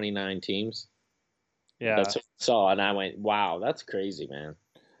 129 teams. Yeah. That's what I saw, and I went, "Wow, that's crazy, man."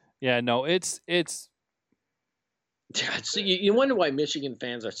 Yeah. No, it's. So you wonder why Michigan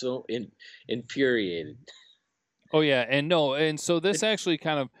fans are so infuriated. Oh yeah, and so this actually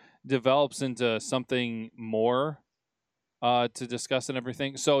kind of develops into something more to discuss and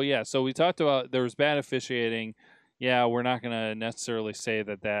everything. So we talked about there was bad officiating. Yeah, we're not going to necessarily say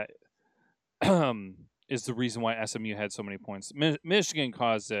that is the reason why SMU had so many points. Michigan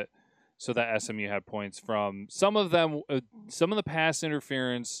caused it so that SMU had points from some of them. Some of the pass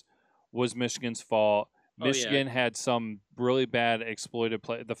interference was Michigan's fault. Michigan had some really bad exploited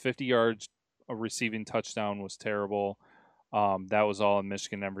play. The 50 yards receiving touchdown was terrible. That was all in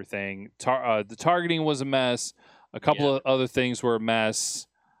Michigan and everything. The targeting was a mess. A couple of other things were a mess.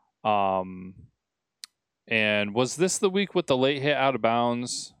 And was this the week with the late hit out of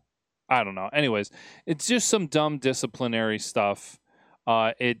bounds? I don't know. Anyways, it's just some dumb disciplinary stuff.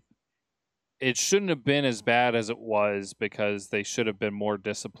 It shouldn't have been as bad as it was because they should have been more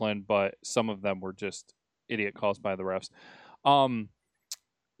disciplined, but some of them were just idiot calls by the refs.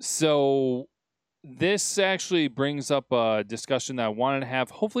 So this actually brings up a discussion that I wanted to have.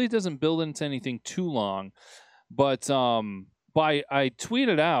 Hopefully it doesn't build into anything too long, but I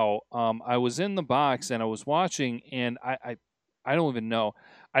tweeted out, I was in the box and I was watching, and I don't even know.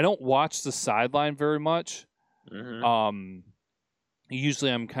 I don't watch the sideline very much. Mm-hmm.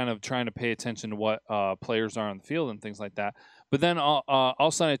 Usually I'm kind of trying to pay attention to what players are on the field and things like that. But then all of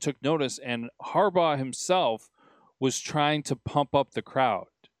a sudden I took notice, and Harbaugh himself was trying to pump up the crowd.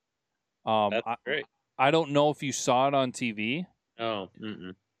 That's great. I don't know if you saw it on TV. Oh.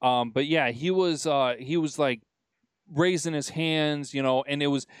 Mm-mm. But yeah, he was like raising his hands, and it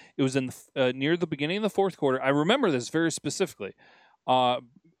was in near the beginning of the fourth quarter. I remember this very specifically.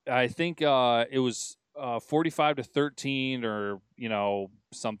 I think it was 45-13, or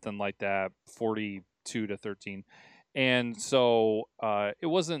something like that, 42-13, and so it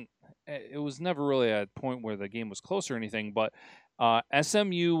wasn't. It was never really a point where the game was close or anything, but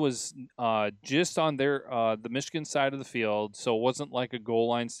SMU was just on the Michigan side of the field, so it wasn't like a goal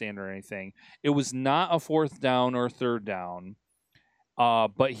line stand or anything. It was not a fourth down or third down,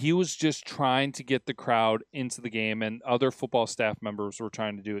 but he was just trying to get the crowd into the game, and other football staff members were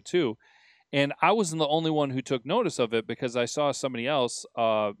trying to do it too. And I wasn't the only one who took notice of it, because I saw somebody else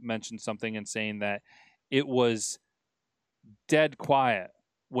mention something and saying that it was dead quiet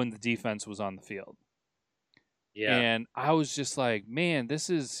when the defense was on the field. Yeah. And I was just like, man, this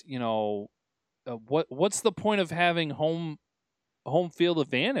is, what's the point of having home field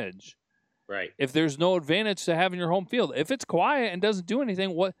advantage? Right. If there's no advantage to having your home field, if it's quiet and doesn't do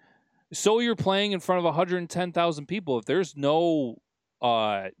anything, so you're playing in front of 110,000 people. If there's no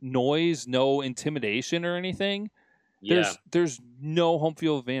noise, no intimidation or anything, there's no home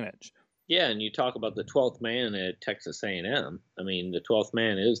field advantage. Yeah, and you talk about the 12th man at Texas A&M. I mean, the 12th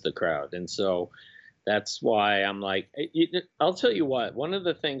man is the crowd, and so that's why I'm like, I'll tell you what. One of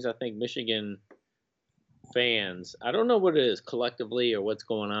the things I think Michigan fans, I don't know what it is collectively or what's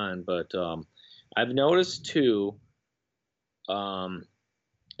going on, but I've noticed too.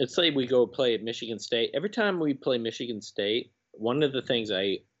 Let's say we go play at Michigan State. Every time we play Michigan State, one of the things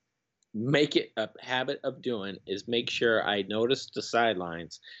I make it a habit of doing is make sure I notice the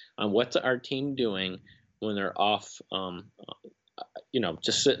sidelines on what's our team doing when they're off,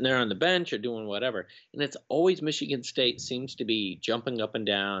 just sitting there on the bench or doing whatever. And it's always Michigan State seems to be jumping up and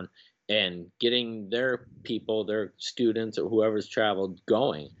down and getting their people, their students or whoever's traveled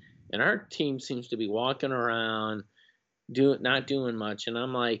going. And our team seems to be walking around, not doing much. And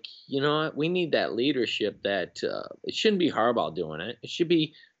I'm like, you know what? We need that leadership that it shouldn't be Harbaugh doing it. It should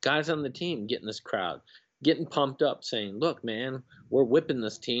be guys on the team getting this crowd, getting pumped up, saying, look, man, we're whipping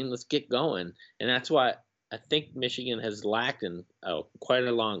this team. Let's get going. And that's why I think Michigan has lacked in quite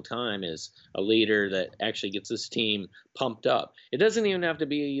a long time, is a leader that actually gets this team pumped up. It doesn't even have to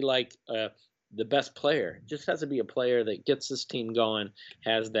be like the best player. It just has to be a player that gets this team going,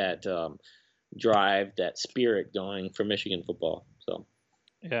 has that drive, that spirit going for Michigan football. So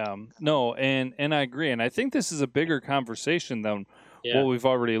yeah, no, and I agree, and I think this is a bigger conversation than what we've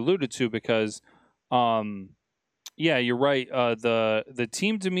already alluded to, because you're right, the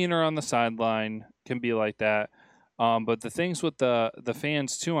team demeanor on the sideline can be like that, but the things with the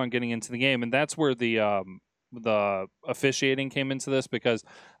fans too on getting into the game, and that's where the officiating came into this, because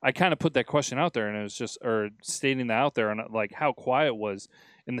I kind of put that question out there, and it was just, or stating that out there, and like how quiet it was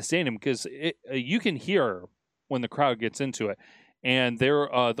in the stadium, because you can hear when the crowd gets into it. And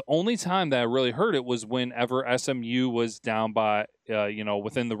the only time that I really heard it was whenever SMU was down by,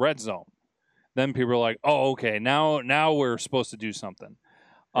 within the red zone. Then people were like, "Oh, okay, now we're supposed to do something."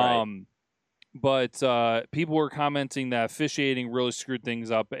 Right. But people were commenting that officiating really screwed things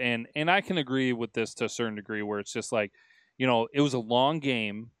up, and I can agree with this to a certain degree, where it's just like, it was a long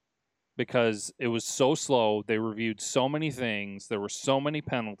game because it was so slow. They reviewed so many things. There were so many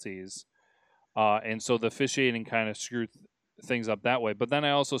penalties, and so the officiating kind of screwed things up that way. But then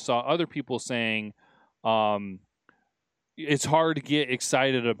I also saw other people saying it's hard to get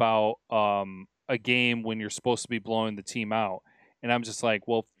excited about a game when you're supposed to be blowing the team out. And I'm just like,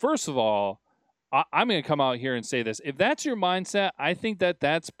 well, first of all, I'm going to come out here and say this. If that's your mindset, I think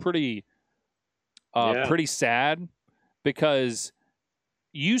that's pretty sad, because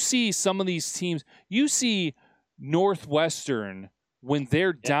you see some of these teams, you see Northwestern, when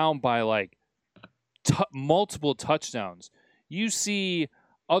they're down by like multiple touchdowns, you see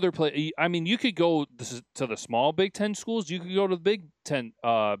other play. I mean, you could go to the small Big Ten schools. You could go to the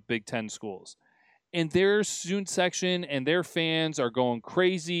Big Ten schools, and their student section and their fans are going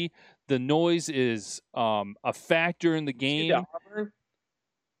crazy. The noise is a factor in the game.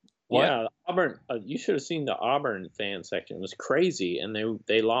 What? Yeah, Auburn. You should have seen the Auburn fan section. It was crazy, and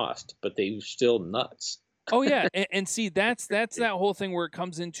they lost, but they were still nuts. Oh yeah, and see that's that whole thing where it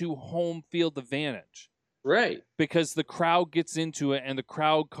comes into home field advantage, right? Because the crowd gets into it, and the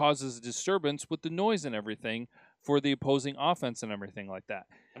crowd causes a disturbance with the noise and everything for the opposing offense and everything like that.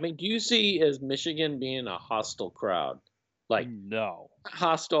 I mean, do you see as Michigan being a hostile crowd? Like no,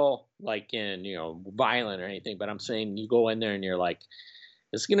 hostile, like in violent or anything. But I'm saying you go in there and you're like,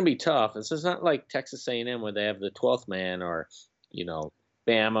 it's going to be tough. This is not like Texas A&M where they have the 12th man or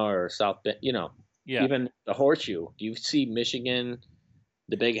Bama or South Bend. Yeah. Even the Horseshoe. Do you see Michigan,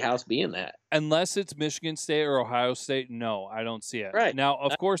 the Big House, being that? Unless it's Michigan State or Ohio State, no, I don't see it. Right. Now,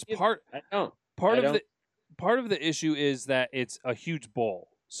 of course, part of the issue is that it's a huge bowl.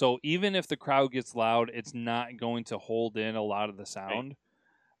 So even if the crowd gets loud, it's not going to hold in a lot of the sound. Right.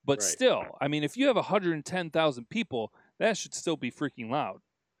 But still, I mean, if you have 110,000 people, that should still be freaking loud.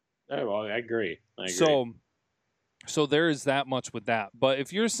 Oh, well, I agree. So there is that much with that. But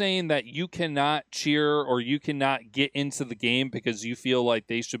if you're saying that you cannot cheer or you cannot get into the game because you feel like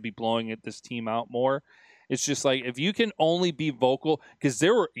they should be blowing this team out more, it's just like if you can only be vocal, because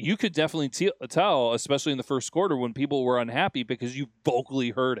you could definitely tell, especially in the first quarter, when people were unhappy because you vocally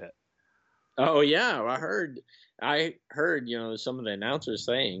heard it. Oh yeah, I heard some of the announcers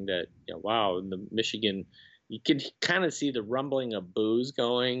saying that wow, in the Michigan. You could kind of see the rumbling of boos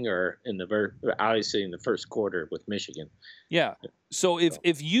going, or obviously in the first quarter with Michigan. Yeah. So if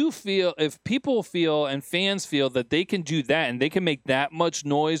people feel and fans feel that they can do that and they can make that much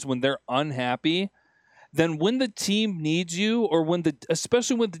noise when they're unhappy, then when the team needs you, or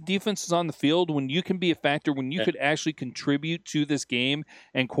especially when the defense is on the field, when you can be a factor, when you could actually contribute to this game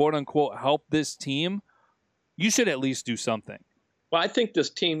and quote unquote help this team, you should at least do something. Well, I think this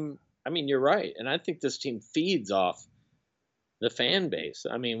team. I mean, you're right. And I think this team feeds off the fan base.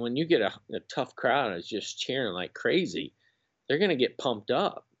 I mean, when you get a tough crowd that's just cheering like crazy, they're going to get pumped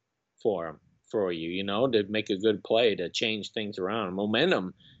up for you, to make a good play, to change things around,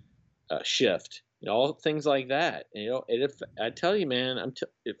 momentum shift, all things like that. If I tell you, man,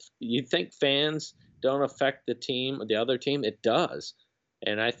 if you think fans don't affect the other team, it does.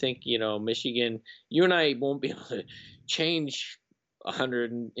 And I think, Michigan, you and I won't be able to change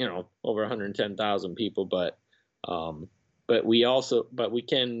 100, over 110,000 people, but we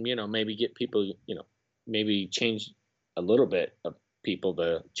can, maybe get people, maybe change a little bit of people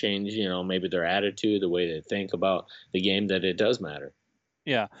to change, maybe their attitude, the way they think about the game, that it does matter.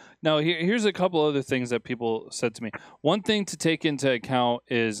 Yeah. Now here's a couple other things that people said to me. One thing to take into account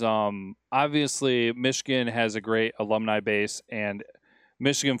is obviously Michigan has a great alumni base, and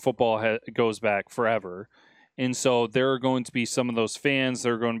Michigan football goes back forever. And so there are going to be some of those fans,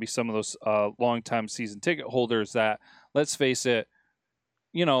 there are going to be some of those longtime season ticket holders that, let's face it,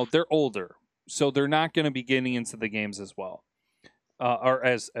 they're older. So they're not going to be getting into the games as well.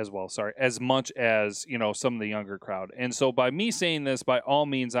 As much as, some of the younger crowd. And so by me saying this, by all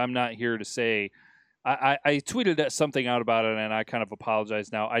means, I'm not here to say, I tweeted something out about it, and I kind of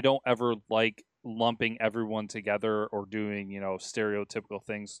apologize now. I don't ever like lumping everyone together or doing, stereotypical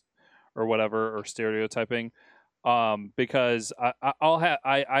things or whatever, or stereotyping, because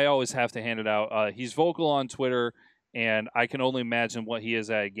I always have to hand it out. He's vocal on Twitter, and I can only imagine what he is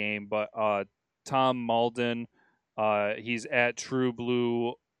at a game. But Tom Malden, he's at True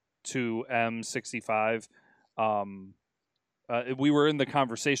Blue to M65. We were in the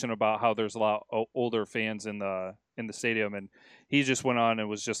conversation about how there's a lot of older fans in the stadium, and he just went on and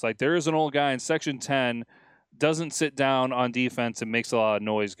was just like, there is an old guy in Section 10. Doesn't sit down on defense and makes a lot of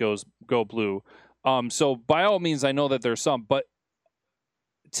noise, go blue. So by all means, I know that there's some, but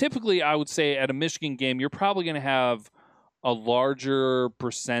typically I would say at a Michigan game, you're probably going to have a larger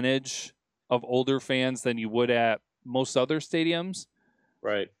percentage of older fans than you would at most other stadiums.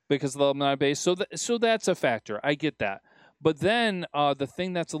 Right. Because of the alumni base. So that's a factor. I get that. But then the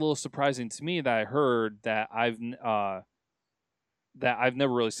thing that's a little surprising to me that I heard that I've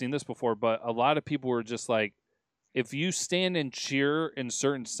never really seen this before, but a lot of people were just like, if you stand and cheer in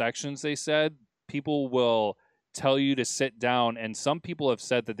certain sections, they said, people will tell you to sit down. And some people have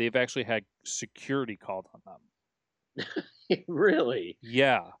said that they've actually had security called on them. Really?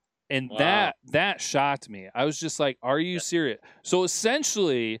 Yeah. And wow. that shocked me. I was just like, are you serious? So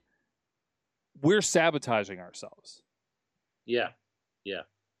essentially, we're sabotaging ourselves. Yeah.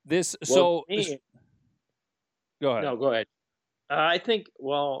 So me, go ahead. No, go ahead. I think.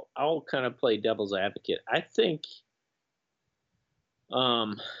 Well, I'll kind of play devil's advocate. I think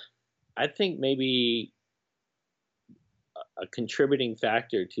maybe a contributing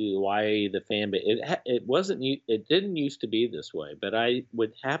factor to why the fan base it didn't used to be this way, but I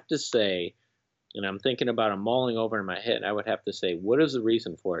would have to say, and I'm thinking about, I'm mulling over in my head, I would have to say, what is the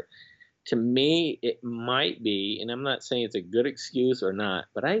reason for it? To me, it might be, and I'm not saying it's a good excuse or not,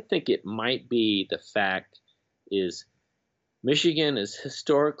 but I think it might be the fact is Michigan is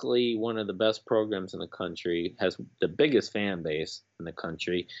historically one of the best programs in the country, has the biggest fan base in the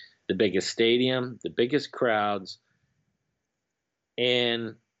country, the biggest stadium, the biggest crowds.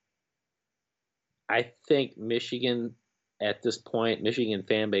 And I think Michigan, at this point, Michigan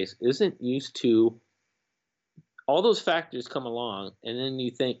fan base isn't used to all those factors come along. And then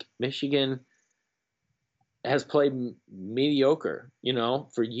you think Michigan has played mediocre,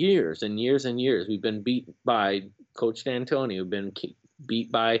 for years and years and years. We've been beat by Coach D'Antoni. We've been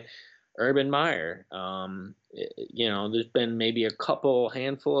beat by Urban Meyer. There's been maybe a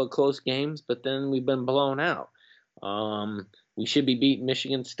handful of close games, but then we've been blown out. We should be beating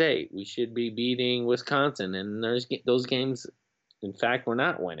Michigan State. We should be beating Wisconsin. And those games, in fact, we're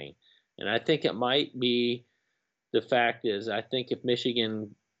not winning. And I think it might be the fact is, I think if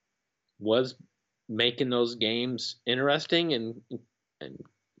Michigan was making those games interesting and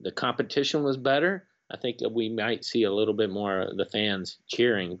the competition was better, I think that we might see a little bit more of the fans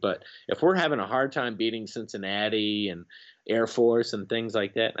cheering. But if we're having a hard time beating Cincinnati and Air Force and things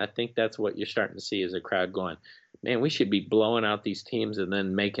like that, I think that's what you're starting to see as a crowd going, man, we should be blowing out these teams and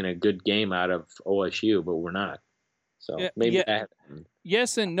then making a good game out of OSU, but we're not. So maybe that.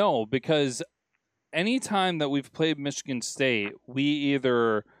 Yes and no, because anytime that we've played Michigan State, we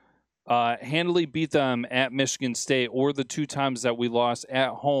either handily beat them at Michigan State, or the two times that we lost at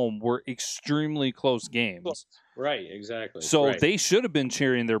home were extremely close games. Right, exactly. So they should have been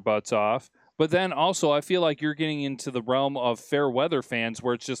cheering their butts off. But then also, I feel like you're getting into the realm of fair weather fans,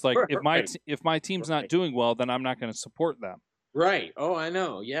 where it's just like, if my team's not doing well, then I'm not going to support them. Right. Oh, I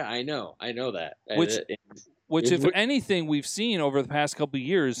know. Yeah, I know that. Which, if anything, we've seen over the past couple of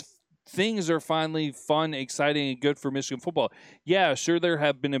years, things are finally fun, exciting, and good for Michigan football. Yeah, sure, there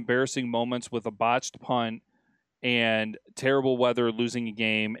have been embarrassing moments with a botched punt and terrible weather, losing a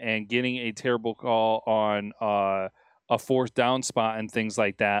game, and getting a terrible call on a fourth down spot and things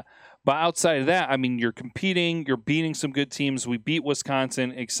like that. But outside of that, I mean, you're competing, you're beating some good teams. We beat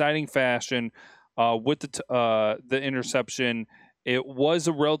Wisconsin, exciting fashion with the interception. It was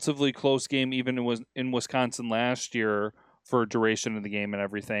a relatively close game, even in Wisconsin last year, for duration of the game and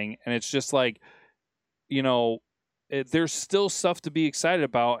everything. And it's just like, there's still stuff to be excited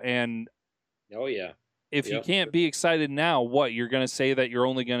about. And oh yeah, if you can't be excited now, what, you're going to say that you're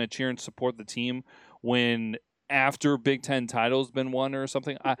only going to cheer and support the team when after Big Ten title's been won or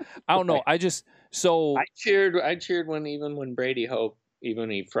something? I don't know. I cheered when Brady Hope, even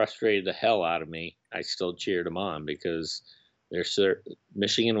he frustrated the hell out of me, I still cheered him on, because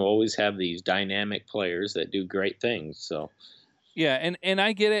Michigan will always have these dynamic players that do great things. So, yeah, and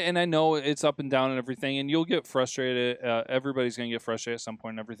I get it, and I know it's up and down and everything, and you'll get frustrated. Everybody's going to get frustrated at some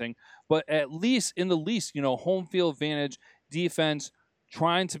point and everything. But at least, home field advantage, defense,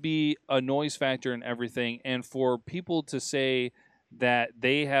 trying to be a noise factor and everything, and for people to say that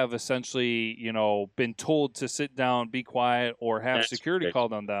they have essentially, been told to sit down, be quiet, or have security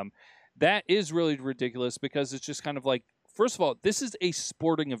called on them, that is really ridiculous, because it's just kind of like, first of all, this is a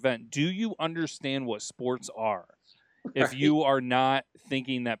sporting event. Do you understand what sports are? If you are not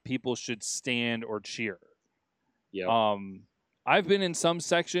thinking that people should stand or cheer. Yeah. I've been in some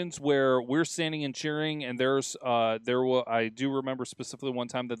sections where we're standing and cheering, and I do remember specifically one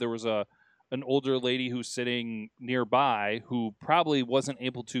time that there was an older lady who's sitting nearby who probably wasn't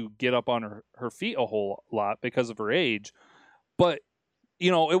able to get up on her feet a whole lot because of her age, but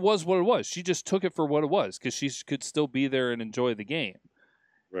it was what it was. She just took it for what it was, because she could still be there and enjoy the game.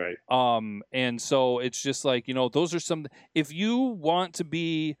 Right. And so it's just like, those are some, if you want to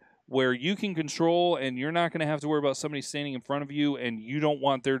be where you can control and you're not going to have to worry about somebody standing in front of you, and you don't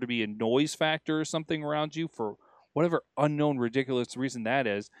want there to be a noise factor or something around you for whatever unknown, ridiculous reason that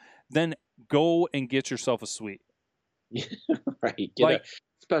is, then go and get yourself a suite. Right. Get a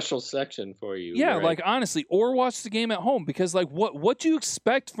special section for you. Yeah, right. like, honestly, or watch the game at home, because like what do you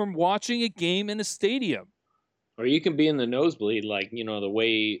expect from watching a game in a stadium? Or you can be in the nosebleed, like, the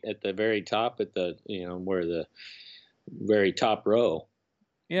way at the very top, at the, where the very top row.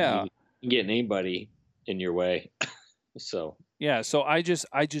 Yeah. You can get anybody in your way. So, Yeah, so I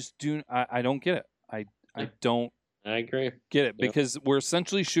don't get it. I don't I agree. get it because we're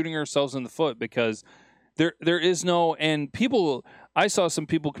essentially shooting ourselves in the foot because there is no, and people, I saw some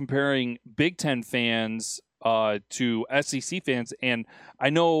people comparing Big Ten fans to SEC fans, and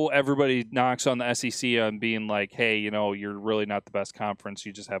I know everybody knocks on the SEC on being like, hey, you're really not the best conference,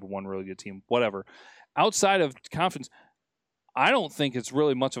 you just have one really good team, whatever. Outside of conference, I don't think it's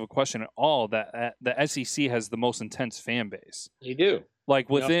really much of a question at all that the SEC has the most intense fan base. You do. Like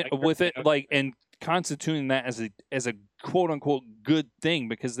and constituting that as a quote unquote good thing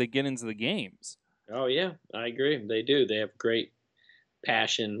because they get into the games. Oh yeah, I agree. They do. They have great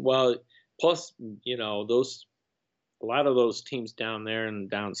passion. Well, plus a lot of those teams down there and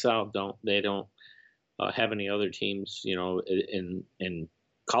down south don't have any other teams. In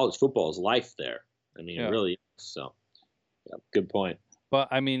college football's life there. I mean, really. So, yeah, good point. But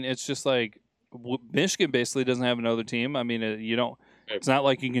I mean, it's just like Michigan basically doesn't have another team. I mean, you don't. It's not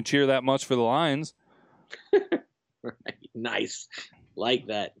like you can cheer that much for the Lions. Right. Nice, like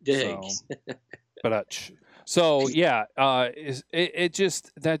that. Digs. So yeah, it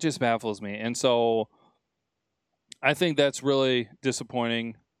just baffles me, and so I think that's really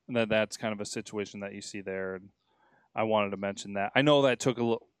disappointing that that's kind of a situation that you see there. And I wanted to mention that. I know that took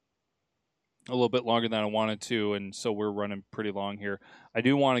a little bit longer than I wanted to, and so we're running pretty long here. I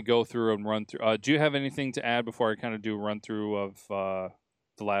do want to go through and run through. Do you have anything to add before I kind of do a run through of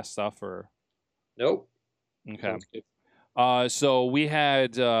the last stuff? Or nope. Okay. So we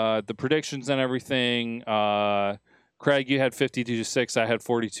had the predictions and everything. Craig, you had 52-6. I had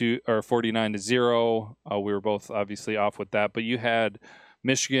 49-0. We were both obviously off with that, but you had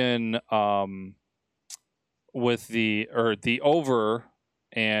Michigan with the over,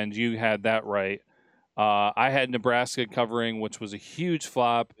 and you had that right. I had Nebraska covering, which was a huge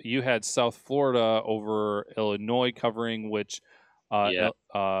flop. You had South Florida over Illinois covering, which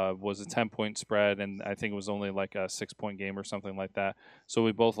was a 10-point spread, and I think it was only like a 6-point game or something like that. So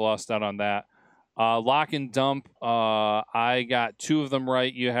we both lost out on that. Lock and dump, I got 2 of them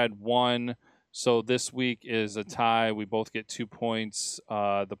right. You had 1. So this week is a tie. We both get 2 points.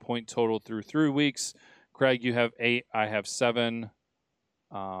 The point total through 3 weeks. Craig, you have 8. I have 7.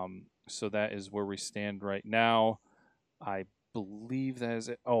 So that is where we stand right now. I believe that is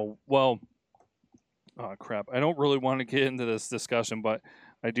it. Oh, well. Oh, crap. I don't really want to get into this discussion, but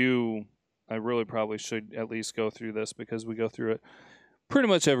I really probably should at least go through this because we go through it pretty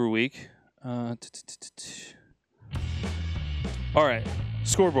much every week. All right.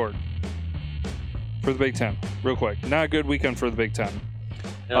 Scoreboard for the Big Ten. Real quick. Not a good weekend for the Big Ten.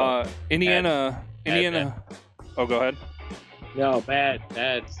 No, Indiana. Bad. Oh, go ahead. No, bad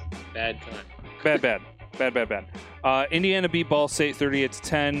time. Bad. Indiana beat Ball State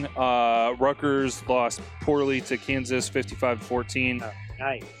 38-10. Rutgers lost poorly to Kansas 55-14. Oh,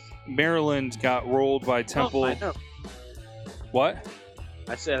 nice. Maryland got rolled by Temple. Oh, I know. What?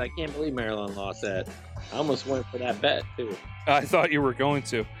 I said I can't believe Maryland lost that. I almost went for that bet too. I thought you were going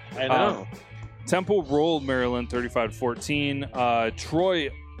to. I know. Temple rolled Maryland 35-14. Troy,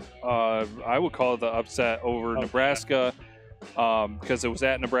 I would call it the upset over Nebraska. Because it was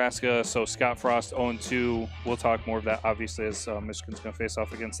at Nebraska, so Scott Frost 0-2. We'll talk more of that, obviously, as Michigan's going to face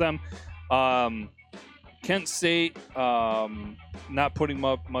off against them. Kent State not putting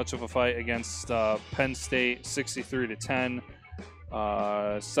up much of a fight against Penn State, 63-10.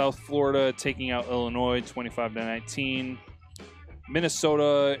 South Florida taking out Illinois, 25-19.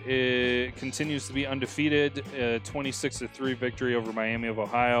 Minnesota continues to be undefeated, 26-3 victory over Miami of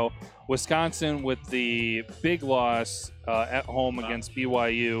Ohio. Wisconsin with the big loss at home against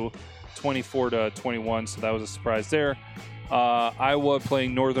BYU, 24-21. So that was a surprise there. Iowa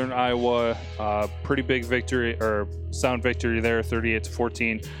playing Northern Iowa, pretty big victory or sound victory there,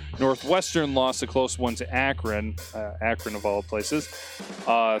 38-14. Northwestern lost a close one to Akron, Akron of all places,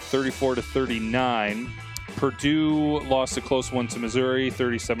 34-39. Purdue lost a close one to Missouri,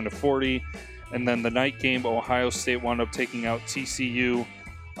 37-40. And then the night game, Ohio State wound up taking out TCU,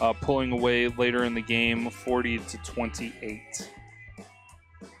 pulling away later in the game, 40-28. Yeah.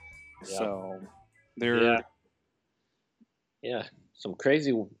 So they're some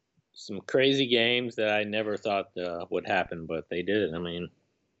crazy games that I never thought would happen, but they did. I mean,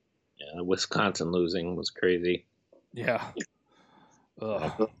 Wisconsin losing was crazy. Yeah.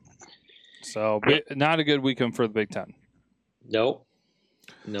 Ugh. So not a good weekend for the Big Ten. Nope.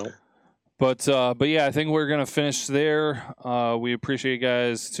 But yeah, I think we're gonna finish there. We appreciate you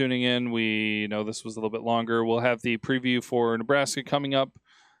guys tuning in. We know this was a little bit longer. We'll have the preview for Nebraska coming up.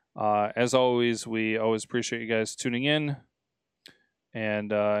 As always, we always appreciate you guys tuning in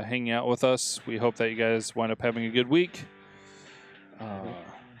and hanging out with us. We hope that you guys wind up having a good week.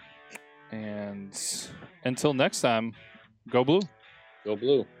 And until next time, go Blue. Go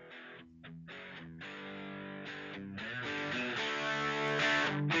Blue.